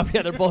grew up,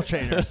 yeah, they're both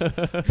trainers.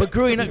 but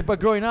growing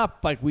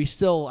up, like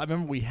I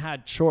remember we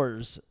had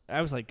chores.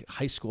 I was like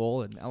high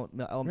school and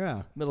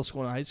middle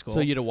school and high school.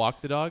 So you had to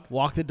walk the dog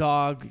walk the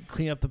dog,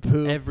 clean up the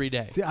poop. every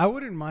day. See, I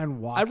wouldn't mind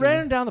walking. I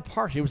ran him down the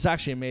park. It was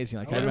actually amazing.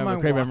 Like I wouldn't remember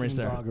mind great walking memories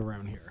the there. dog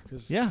around here.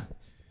 'Cause Yeah,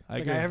 it's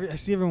like I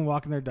see everyone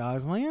walking their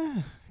dogs. I'm like, yeah,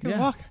 I can Yeah.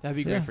 walk. That'd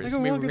be great Yeah. for I it's can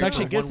gonna be walk it great It's for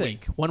actually a good 1 thing.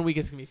 week. 1 week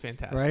is gonna be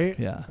fantastic. Right?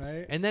 Yeah.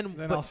 Right? And then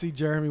Then but- I'll see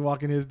Jeremy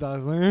walking his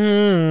dogs.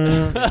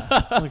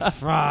 Like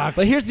fuck.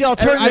 But here's the I've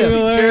alternative.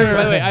 seen later. Jeremy,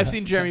 by the way, I've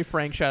seen Jeremy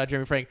Frank, shout out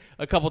Jeremy Frank,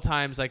 a couple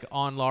times like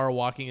on Laura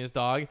walking his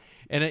dog,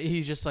 and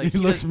he's just like He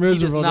looks does-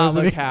 miserable, He does not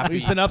doesn't look he? happy.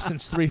 He's been up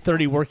since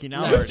 3:30 working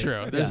out. That's already.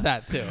 true. There's Yeah.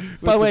 that too.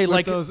 By the way, With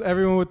like those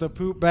everyone with the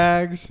poop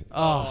bags.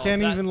 Oh,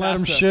 Can't even let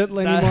them that's shit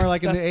anymore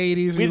like in the that's-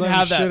 80s. We didn't let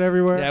have 'em that. shit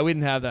everywhere. Yeah, we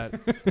didn't have that.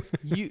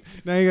 you.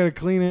 Now you got to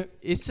clean it.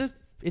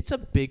 It's a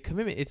big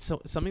commitment. It's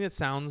something that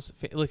sounds.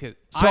 Look at.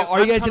 So I'm are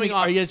you guys coming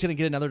gonna off-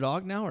 get another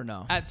dog now or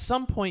no? At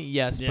some point,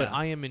 yes, but Yeah.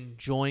 I am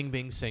enjoying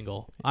being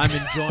single. I'm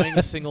enjoying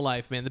the single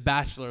life, man. The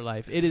bachelor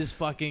life. It is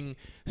fucking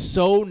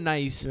so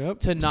nice Yep.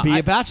 to not Be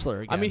a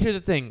bachelor again. I mean, here's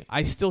the thing.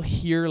 I still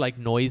hear like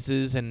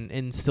noises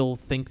and still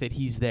think that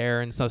he's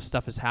there and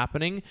stuff is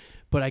happening,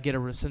 but I get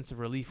a sense of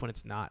relief when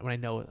it's not. When I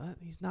know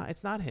he's not.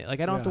 It's not him. Like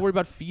I don't have to Yeah. worry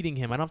about feeding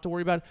him. I don't have to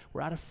worry about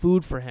we're out of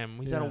food for him.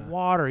 He's out of Yeah.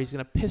 water. He's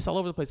gonna piss all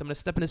over the place. I'm gonna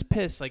step in his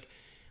piss. Like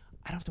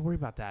I don't have to worry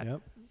about that.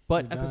 Yep.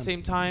 But You're at the done.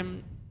 same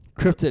time,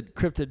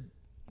 cryptid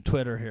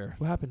Twitter here.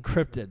 what happened?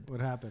 Cryptid.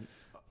 What happened?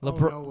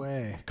 LeBron- no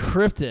way.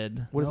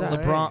 Cryptid. What is No that?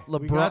 way.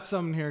 LeBron- We got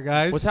something here,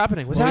 guys. What's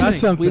happening? What's We got happening?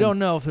 something. We don't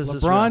know if this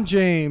is LeBron real.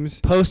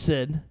 James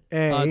Posted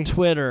A. on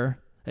Twitter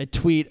a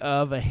tweet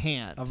of a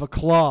hand. of a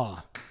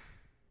claw.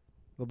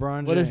 LeBron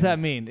James. What does that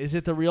mean? Is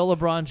it the real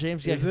LeBron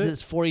James? Yeah, Is because it?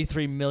 it's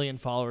 43 million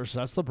followers. So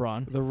that's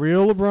LeBron. The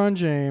real LeBron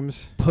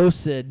James,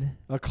 Posted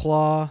a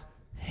claw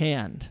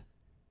hand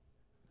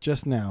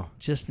just now.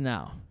 just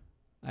now,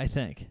 I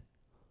think.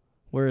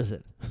 Where is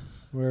it?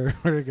 Where'd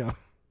it go?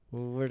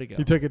 Where'd it go?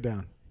 He took it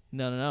down.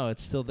 No.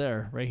 It's still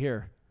there, right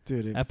here.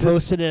 Dude, if I this,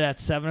 posted it at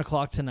 7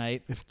 o'clock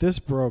tonight. if this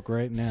broke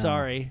right now.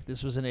 Sorry,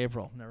 this was in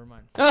April. Never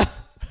mind.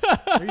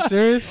 Are you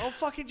serious? Oh,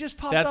 fucking just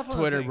popped That's up on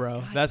the Twitter, thing. bro.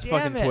 God That's damn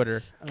fucking it. Twitter.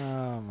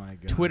 Oh my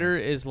god. Twitter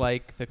is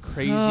like the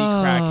crazy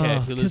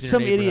crackhead who lives in your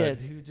some neighborhood.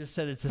 idiot who just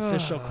said it's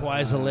official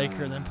Kawhi's a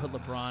Laker and then put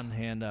LeBron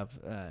hand up.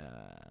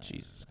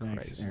 Jesus Thanks,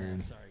 Christ.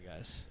 Aaron. Sorry,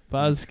 guys.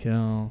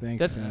 Buzzkill. Thanks.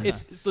 That's man.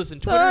 it's listen.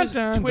 Twitter is,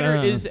 Dun, dun, Twitter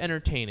dun. is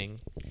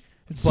entertaining,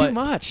 It's but- too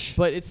much.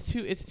 but it's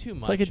too much.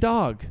 It's like a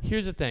dog.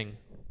 Here's the thing.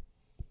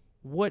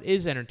 What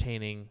is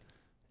entertaining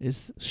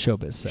is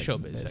Showbiz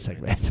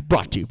segment.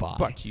 Brought to you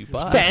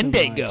by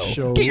Fandango.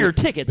 Show Get your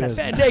tickets business.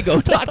 at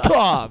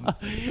fandango.com.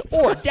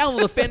 Or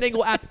download the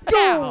Fandango app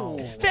now.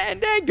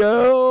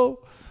 Fandango.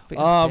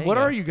 Fandango. What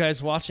are you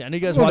guys watching? I know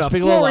you guys Go watch to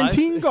Big Little Lies.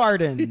 Florentine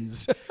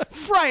Gardens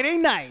Friday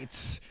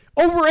nights.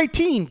 Over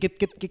 18. Give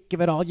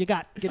it all you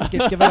got. Give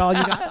it all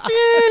you got.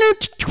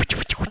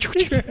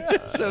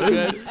 So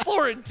good.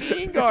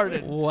 Florentine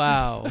Garden.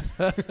 Wow.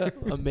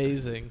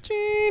 Amazing. Give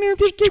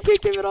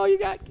it all you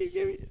got. Give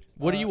it.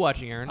 What are you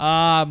watching,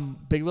 Aaron?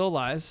 Big Little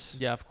Lies.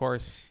 Yeah, of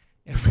course.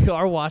 And we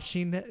are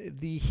watching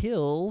The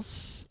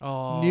Hills,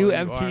 Oh, new you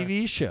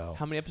MTV are. show.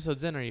 How many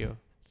episodes in are you?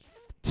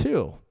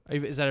 2.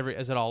 Is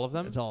that all of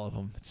them? It's all of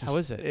them. How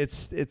is it?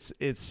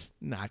 It's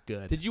not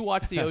good. Did you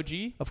watch the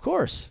OG? Of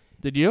course.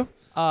 Did you?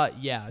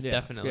 Yeah,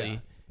 definitely. yeah.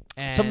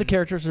 And Some of the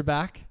characters are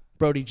back.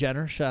 Brody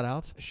Jenner, shout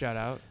out. Shout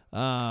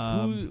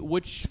out.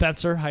 Which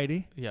Spencer,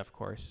 Heidi. Yeah, of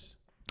course.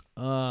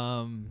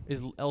 Um,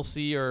 Is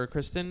Elsie or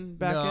Kristen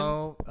back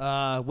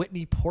no.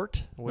 Whitney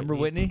Port. Remember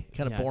Whitney?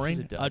 Kind of Yeah, boring.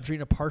 she's a dud.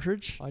 Audrina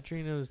Partridge.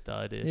 Audrina's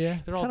dud-ish. Yeah,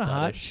 They're all kind of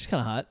hot. dud-ish. She's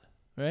kind of hot,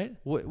 right?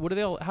 What do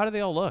they all? How do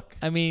they all look?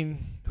 I mean,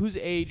 Who's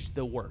aged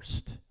the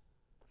worst?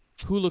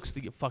 Who looks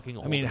the fucking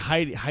oldest? I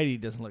mean, Heidi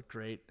doesn't look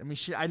great. I mean,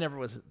 I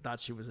never thought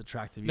she was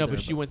attractive. No, either, but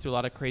she went through a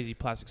lot of crazy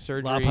plastic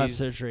surgery. a lot of plastic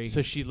surgery.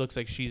 So she looks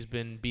like she's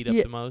been beat up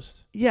Yeah. the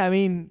most. Yeah, I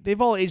mean, they've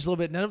all aged a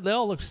little bit. They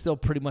all look still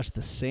pretty much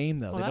the same,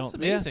 though. Oh, they that's don't.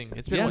 amazing. Yeah.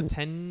 It's been, Yeah. what,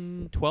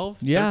 10,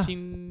 12, Yeah.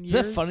 13 years? Is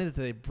that funny that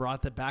they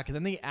brought that back? And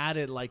then they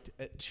added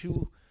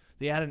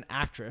they added an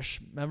actress.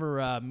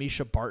 Remember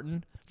Misha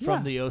Barton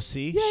from the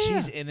OC? Yeah,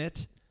 She's yeah. in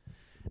it.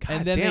 God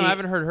and then damn, they- I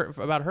haven't heard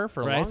about her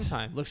for a long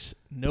time. Looks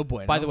no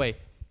bueno. By the way,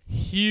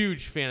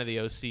 huge fan of the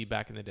OC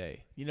back in the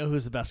day. you know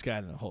who's the best guy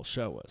in the whole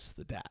show was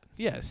the dad.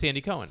 Yeah,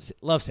 Sandy Cohen.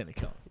 Love Sandy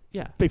Cohen.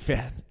 Yeah. Big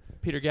fan.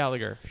 Peter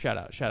Gallagher. Shout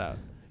out.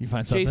 You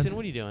find something? Jason,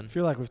 what are you doing? I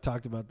feel like we've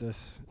talked about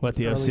this. What,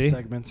 the early OC?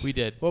 segments. We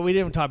did. Well, we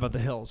didn't talk about The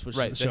Hills, which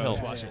Right, is The the show I was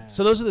Hills. watching. Yeah.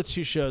 So those are the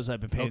 2 shows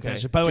I've been paying Okay.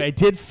 attention to. By the way, I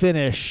did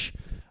finish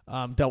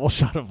Double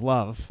Shot of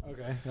Love.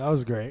 Okay, that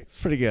was great. It's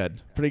pretty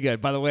good. Pretty good.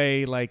 By the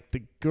way, like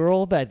the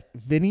girl that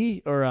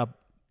Vinny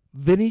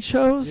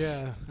chose.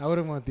 Yeah, I would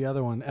have went the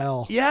other one.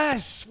 L.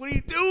 Yes. What are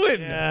you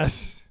doing?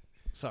 Yes.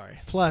 Sorry.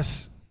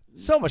 Plus,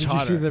 So much did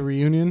hotter. you see the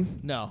reunion?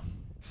 No.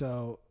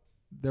 So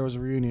there was a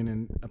reunion,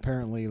 and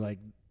apparently, like,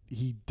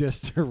 he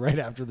dissed her right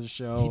after the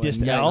show. He dissed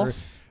and Elle? never-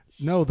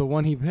 No, the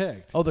one he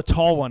picked. Oh, the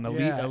tall one,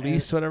 Yeah,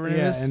 Elise, and- whatever it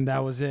yeah, is. and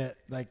that was it.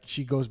 Like,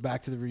 she goes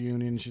back to the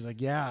reunion, and she's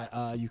like,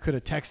 "Yeah, you could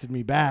have texted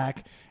me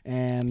back."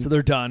 And So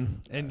they're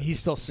done, and he's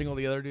still single.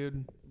 The other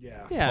dude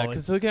yeah, Yeah, Always.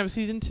 because we can have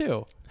season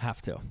 2.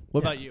 have to.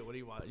 What Yeah. about you? What do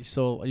you want?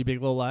 Are you Big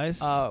Little Lies?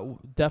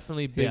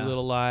 Definitely Big Yeah.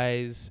 Little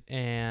Lies,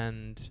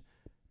 and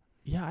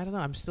yeah, I don't know.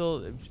 I'm still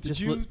Did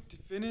just you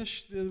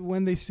finish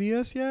When They See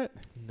Us yet?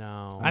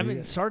 no. I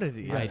haven't started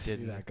it You yet. gotta see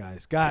didn't. that,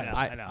 guys. Guys, Yes.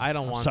 I know. I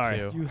don't I'm want sorry.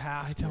 to. you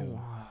have I to. don't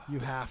want. You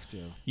have to.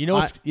 You know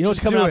what's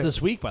just coming do out it. this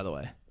week, by the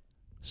way?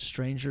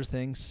 Stranger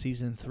Things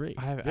season 3,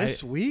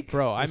 This week,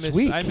 bro. I This miss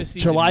week,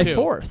 season July 2.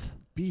 4th.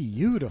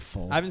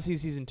 beautiful. I haven't seen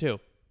season 2.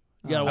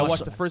 You gotta I watch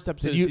watched the first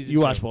episode. Did of you season you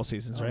 2. watch both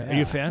seasons, right? Are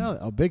you a fan?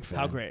 Oh, big fan.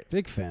 How great.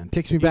 Big fan.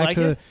 Takes me You back like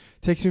to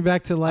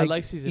it? like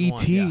like season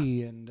E.T. 1,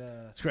 yeah. and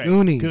It's great.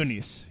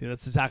 Goonies. Yeah,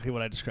 that's exactly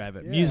what I describe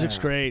it. Yeah. Music's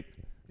great.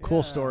 Cool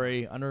Yeah.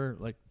 story.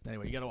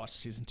 Anyway, you got to watch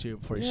season 2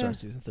 before you Yeah. start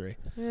season 3. Eh,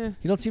 You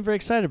don't seem very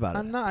excited about it.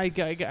 I'm not.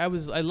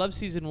 I love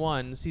season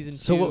 1. Season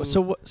 2.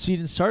 So you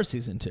didn't start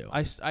season 2?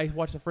 I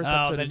watched the first Oh,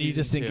 episode. then of you season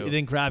just 2. think it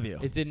didn't grab you.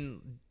 It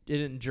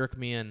didn't jerk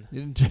me in.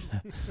 You didn't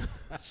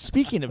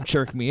Speaking of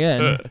jerk me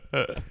in,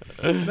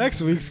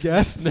 Next week's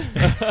guest.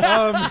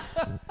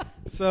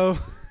 So,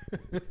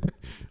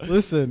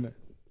 listen,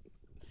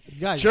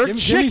 guys, Jerk give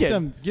me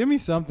chicken. give me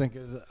something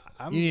because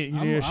I'm You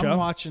need a show? I'm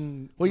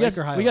watching. we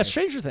Laker got highlights.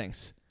 Stranger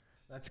Things.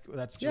 That's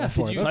Yeah, July did 4th.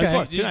 you- Okay. July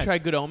 4th. Did you Nice. try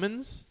Good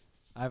Omens?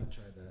 I haven't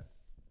tried that.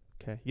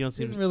 Okay, you don't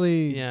seem. Didn't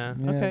really. Yeah,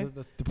 okay.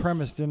 The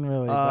premise didn't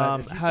really.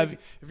 But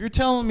if you're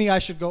telling me I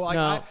should go,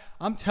 No.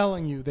 I'm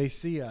telling you, They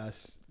See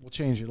Us will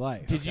change your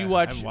life. Did Okay, you I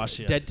watch haven't watched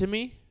it yet. Dead to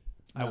Me?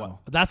 No.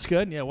 That's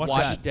good. Yeah, watch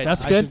Watch that. Dead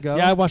That's to Me. I good. should go?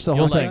 Yeah, I watched the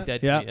whole You'll thing. like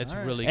Dead yeah. to Me. It's All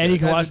right. really And good. you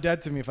can Guys watch- are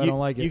dead to me if I don't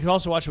like it. You can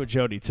also watch it with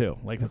Jody too.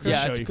 Like that's a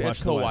Yeah, show it's, you can watch it's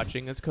with the wife.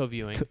 co-watching. It's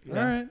co-viewing. All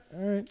right.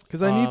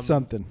 Because I need Um,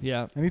 something.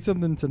 Yeah, I need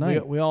something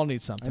tonight. we all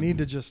need something. I need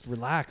to just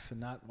relax and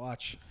not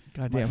watch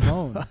goddamn my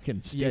phone.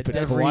 fucking Yeah, stupid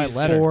every Kawhi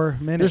Leonard. 4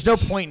 minutes.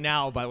 There's no point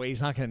now. By the way,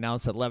 he's not going to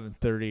announce at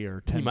 11:30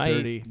 or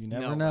 10:30. You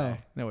never no know. Way.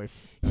 No way.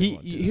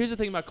 Here's the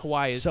thing about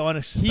Kawhi is so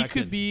unexpected. he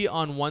could be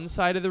on one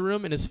side of the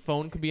room and his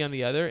phone could be on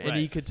the other, and Right.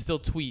 he could still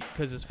tweet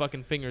because his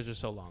fucking fingers are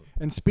so long.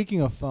 And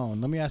speaking of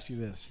phone, let me ask you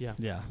this. Yeah.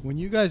 Yeah. When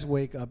you guys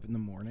wake up in the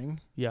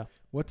morning, Yeah.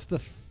 what's the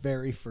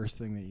very first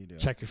thing that you do?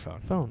 Check your phone.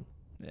 Phone.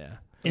 Yeah.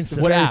 What's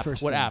the What very app?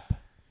 first What thing? app?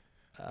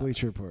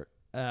 Bleacher Report.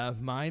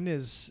 Mine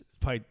is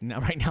probably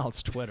right now.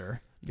 It's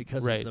Twitter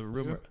because Right. of the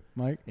rumor.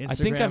 Mike? Instagram, I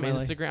think I'm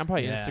really. Instagram. I'm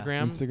probably Yeah.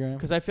 Instagram. Instagram.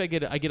 Because I feel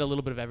I get a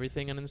little bit of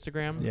everything on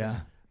Instagram.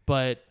 Yeah.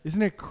 But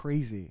Isn't it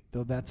crazy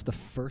though? That's the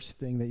first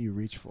thing that you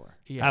reach for.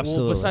 yeah,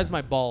 Absolutely. Well, besides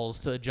my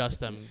balls to adjust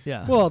them.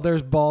 Yeah. Well,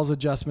 there's balls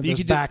adjustment. You There's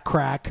could do- back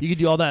crack. You could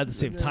do all that at the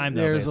same time,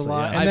 though. There's a basically,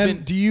 lot. yeah. And I've then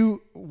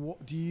been-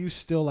 do you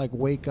still like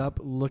wake up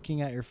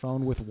looking at your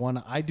phone with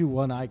one? I do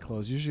one eye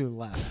closed, usually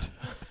left,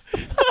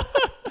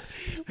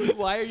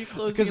 Why are you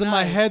closing? because an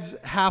my eye? head's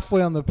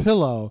halfway on the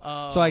pillow,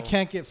 so I Oh.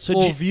 can't get So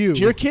full view.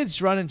 do your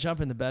kids run and jump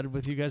in the bed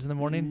with you guys in the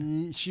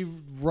morning? She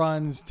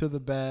runs to the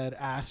bed,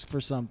 asks for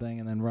something,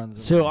 and then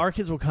runs. So away. our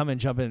kids will come and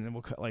jump in and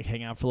we'll like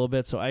hang out for a little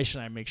bit. So Aisha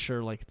and I make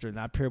sure like during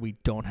that period we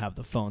don't have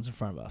the phones in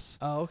front of us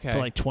Oh, okay. for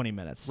like 20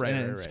 minutes. Right,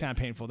 and right, it's right. kind of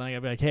painful. Then I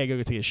gotta be like, hey, I gotta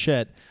go take a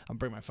shit. I'm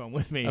bringing my phone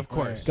with me. Of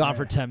course. Gone Right.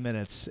 for 10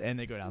 minutes and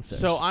they go downstairs.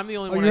 So I'm the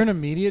only Oh, one. you're an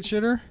immediate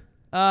shitter.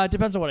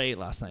 Depends on what I ate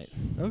last night.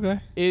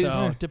 Okay. Is, So,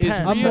 is depends.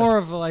 I'm Rio- more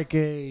of like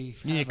a You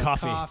need have a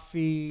coffee.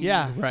 coffee.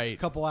 Yeah. right.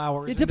 Couple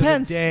hours. It into the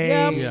depends.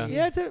 day. Yeah.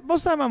 Yeah.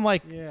 Most of the time I'm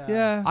like, Yeah.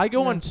 yeah. I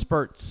go on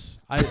spurts.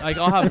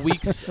 I'll have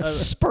weeks.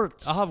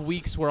 spurts. I'll have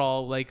weeks where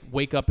I'll like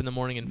wake up in the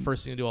morning and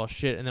first thing to do all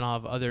shit, and then I'll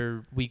have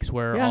other weeks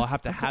where Yes, I'll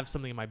have to okay. have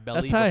something in my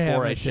belly That's how I have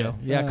before I it too. shit.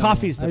 Yeah, Yeah.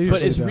 coffee's I the usually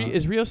But first. don't.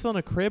 is Rio still in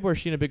a crib or is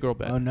she in a big girl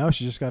bed? Oh no,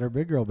 she just got her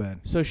big girl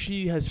bed. So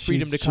she has She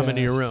freedom to come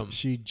into your just- room.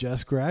 She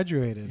just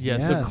graduated. Yeah.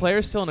 So Yes.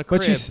 Claire's still in a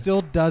crib. But she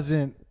still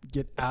doesn't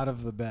get out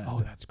of the bed.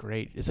 Oh, that's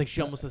great. It's like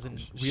she almost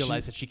doesn't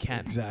realize that she can.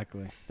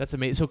 Exactly. That's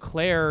amazing. So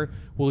Claire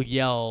will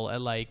yell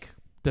at like,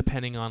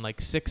 depending on like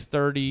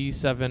 6:30,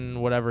 7,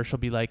 whatever. She'll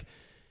be like,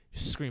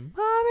 scream,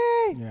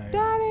 "Mommy, Yeah, yeah.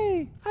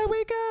 Daddy, I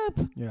wake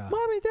up, Yeah.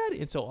 Mommy,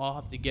 Daddy." And so I'll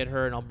have to get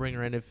her and I'll bring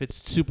her in. If it's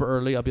super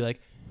early, I'll be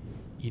like,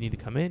 "You need to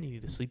come in. You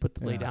need to sleep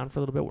with, lay Yeah. down for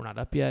a little bit. We're not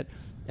up yet."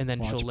 And then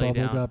Watch she'll lay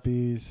Bubble down.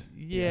 Guppies.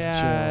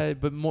 Yeah,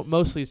 but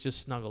mostly it's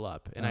just snuggle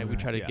up, and we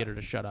Okay. try to Yeah. get her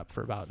to shut up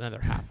for about another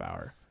half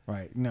hour.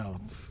 Right. No.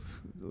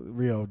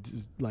 Rio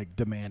is like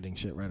demanding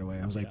shit right away.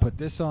 I was like, Yeah. put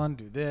this on,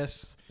 do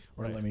this,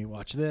 or Right. let me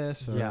watch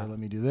this, or Yeah. let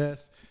me do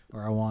this,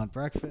 or I want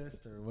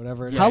breakfast, or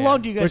whatever. it Yeah, How is.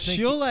 long do you But guys think?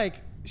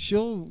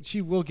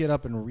 she will get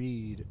up and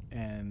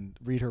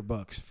read her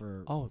books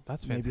for Oh,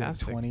 that's maybe like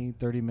fantastic. 20,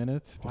 30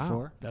 minutes Wow.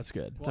 before. That's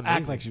good. It's Act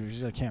amazing. like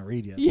she's like, I can't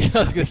read yet. Yeah, I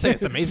was gonna say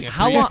it's amazing.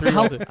 How long?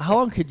 Three-year-old. How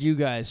long could you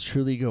guys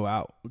truly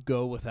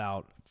go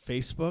without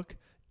Facebook,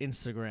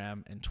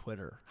 Instagram, and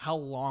Twitter? How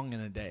long in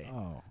a day?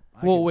 Oh.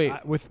 Well, wait.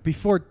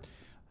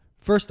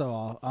 First of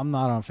all, I'm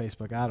not on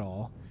Facebook at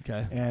all,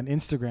 Okay. and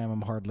Instagram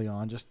I'm hardly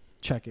on. Just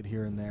check it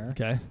here and there.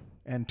 Okay.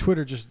 And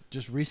Twitter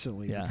just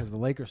recently Yeah. because of the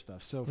Lakers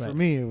stuff. So for Right.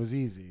 me, it was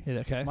easy. Yeah,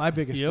 okay. My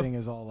biggest You? thing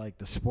is all like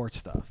the sports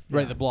stuff.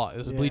 Right, Yeah. the blog. It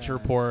was a Yeah, Bleacher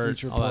Report,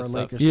 Bleacher all that Report,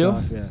 stuff. Lakers You?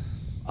 stuff.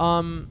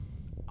 Yeah.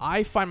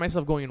 I find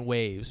myself going in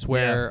waves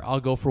where I'll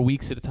go for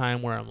weeks at a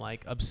time where I'm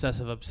like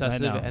obsessive,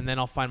 know. and then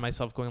I'll find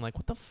myself going like,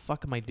 "What the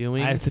fuck am I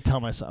doing?" I have to tell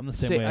myself I'm the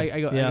same Say- way.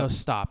 I go, yeah. I go,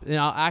 stop. And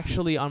I'll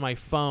actually on my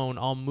phone,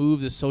 I'll move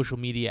the social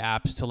media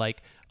apps to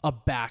like a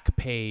back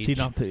page, So you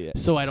don't have to.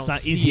 so I don't It's not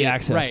see easy it.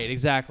 access. Right,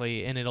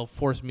 exactly, and it'll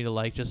force me to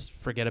like just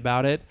forget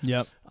about it.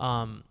 Yep.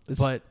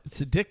 But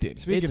It's addicting.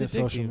 Speaking It's of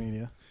social addicting.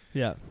 media,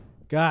 Yeah.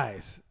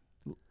 guys,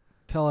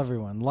 tell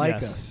everyone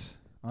like Yes. us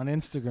on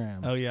Instagram,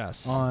 Oh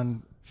yes.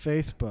 on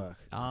Facebook,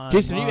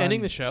 Jason, are you on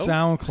ending the show?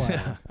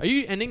 SoundCloud. Are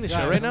you ending the show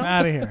Guys, right I'm now?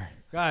 out of here,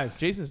 guys.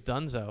 Jason's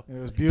donezo. It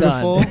was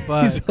beautiful,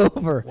 but He's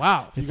over.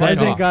 Wow, you It's guys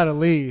like- ain't got to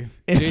leave.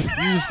 It's-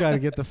 You just got to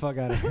get the fuck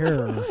out of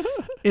here.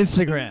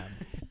 Instagram.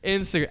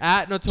 Instagram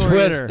at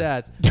Notorious Twitter.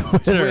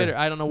 Stats. Twitter.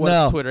 I don't know what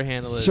No. his Twitter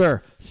handle is.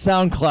 Sure.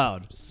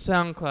 SoundCloud.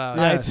 SoundCloud.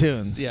 Yes.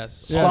 iTunes.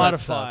 Yes. Yeah. All that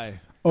stuff. Spotify.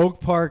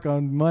 Oak Park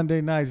on Monday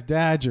nights,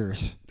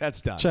 Dodgers.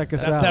 That's done. Check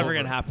us That's out. never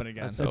gonna happen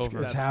again. That's It's, over.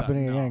 it's That's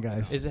happening done. No. again,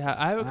 guys. Is it?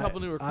 I have a couple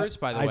new recruits,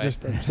 by the way.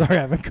 I'm sorry,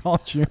 I haven't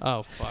called you.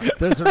 Oh fuck.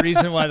 There's a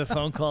reason why the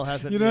phone call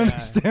hasn't. You don't yeah.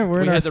 understand.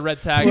 We in our- had the red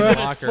tag in we're the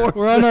on- locker.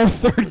 We're on our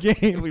third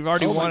game. We've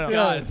already Oh won. my it.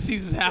 god,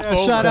 season's half Yeah,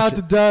 over. shout out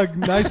to Doug.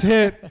 Nice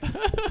hit.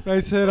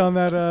 Nice hit on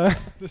that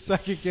the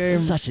second game.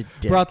 Such a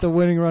dick. Brought the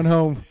winning run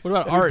home. What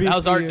about It Art? beat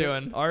How's Art the,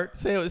 doing? Art.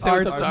 Say what's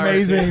Art's up to Art.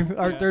 amazing.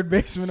 Our Yeah. third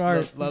baseman,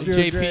 Art. Love He's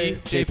doing JP.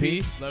 great.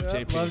 JP. Love Yep,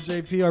 JP. Love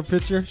JP, our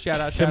pitcher. Shout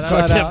out. Tim Shout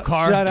Carr. out. Tim out,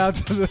 Carr. shout out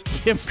to the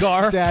Tim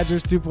Carr.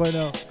 Dodgers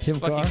 2.0. Tim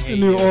Fucking Carr. hate The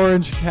new you.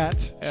 orange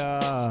cats.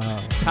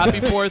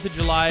 Happy 4th of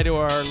July to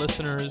our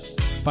listeners.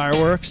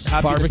 Fireworks.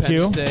 Happy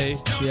Barbecue. Independence Day.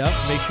 Yep.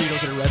 Make sure you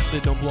don't get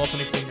arrested. Don't blow up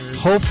any fingers.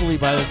 Hopefully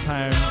by the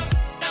time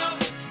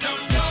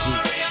next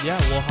week. Yeah,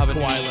 we'll have a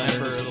new Kawhi member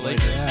Leonard of is the the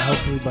Lakers. Yeah,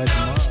 hopefully by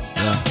tomorrow.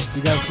 Yeah.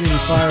 You guys see any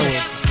fireworks?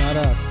 It's not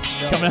us.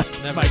 Coming out.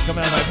 It's Never.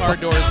 coming out of my Car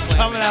butt. doors It's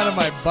slamming. coming out of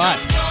my butt.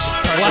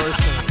 Car doors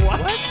slamming. What?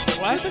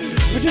 What?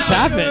 What just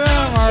happened?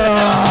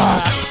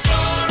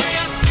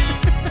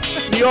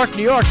 New York,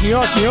 New York, New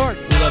York, New York.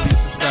 We love you.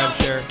 Subscribe,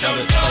 share, love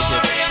it,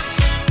 like it.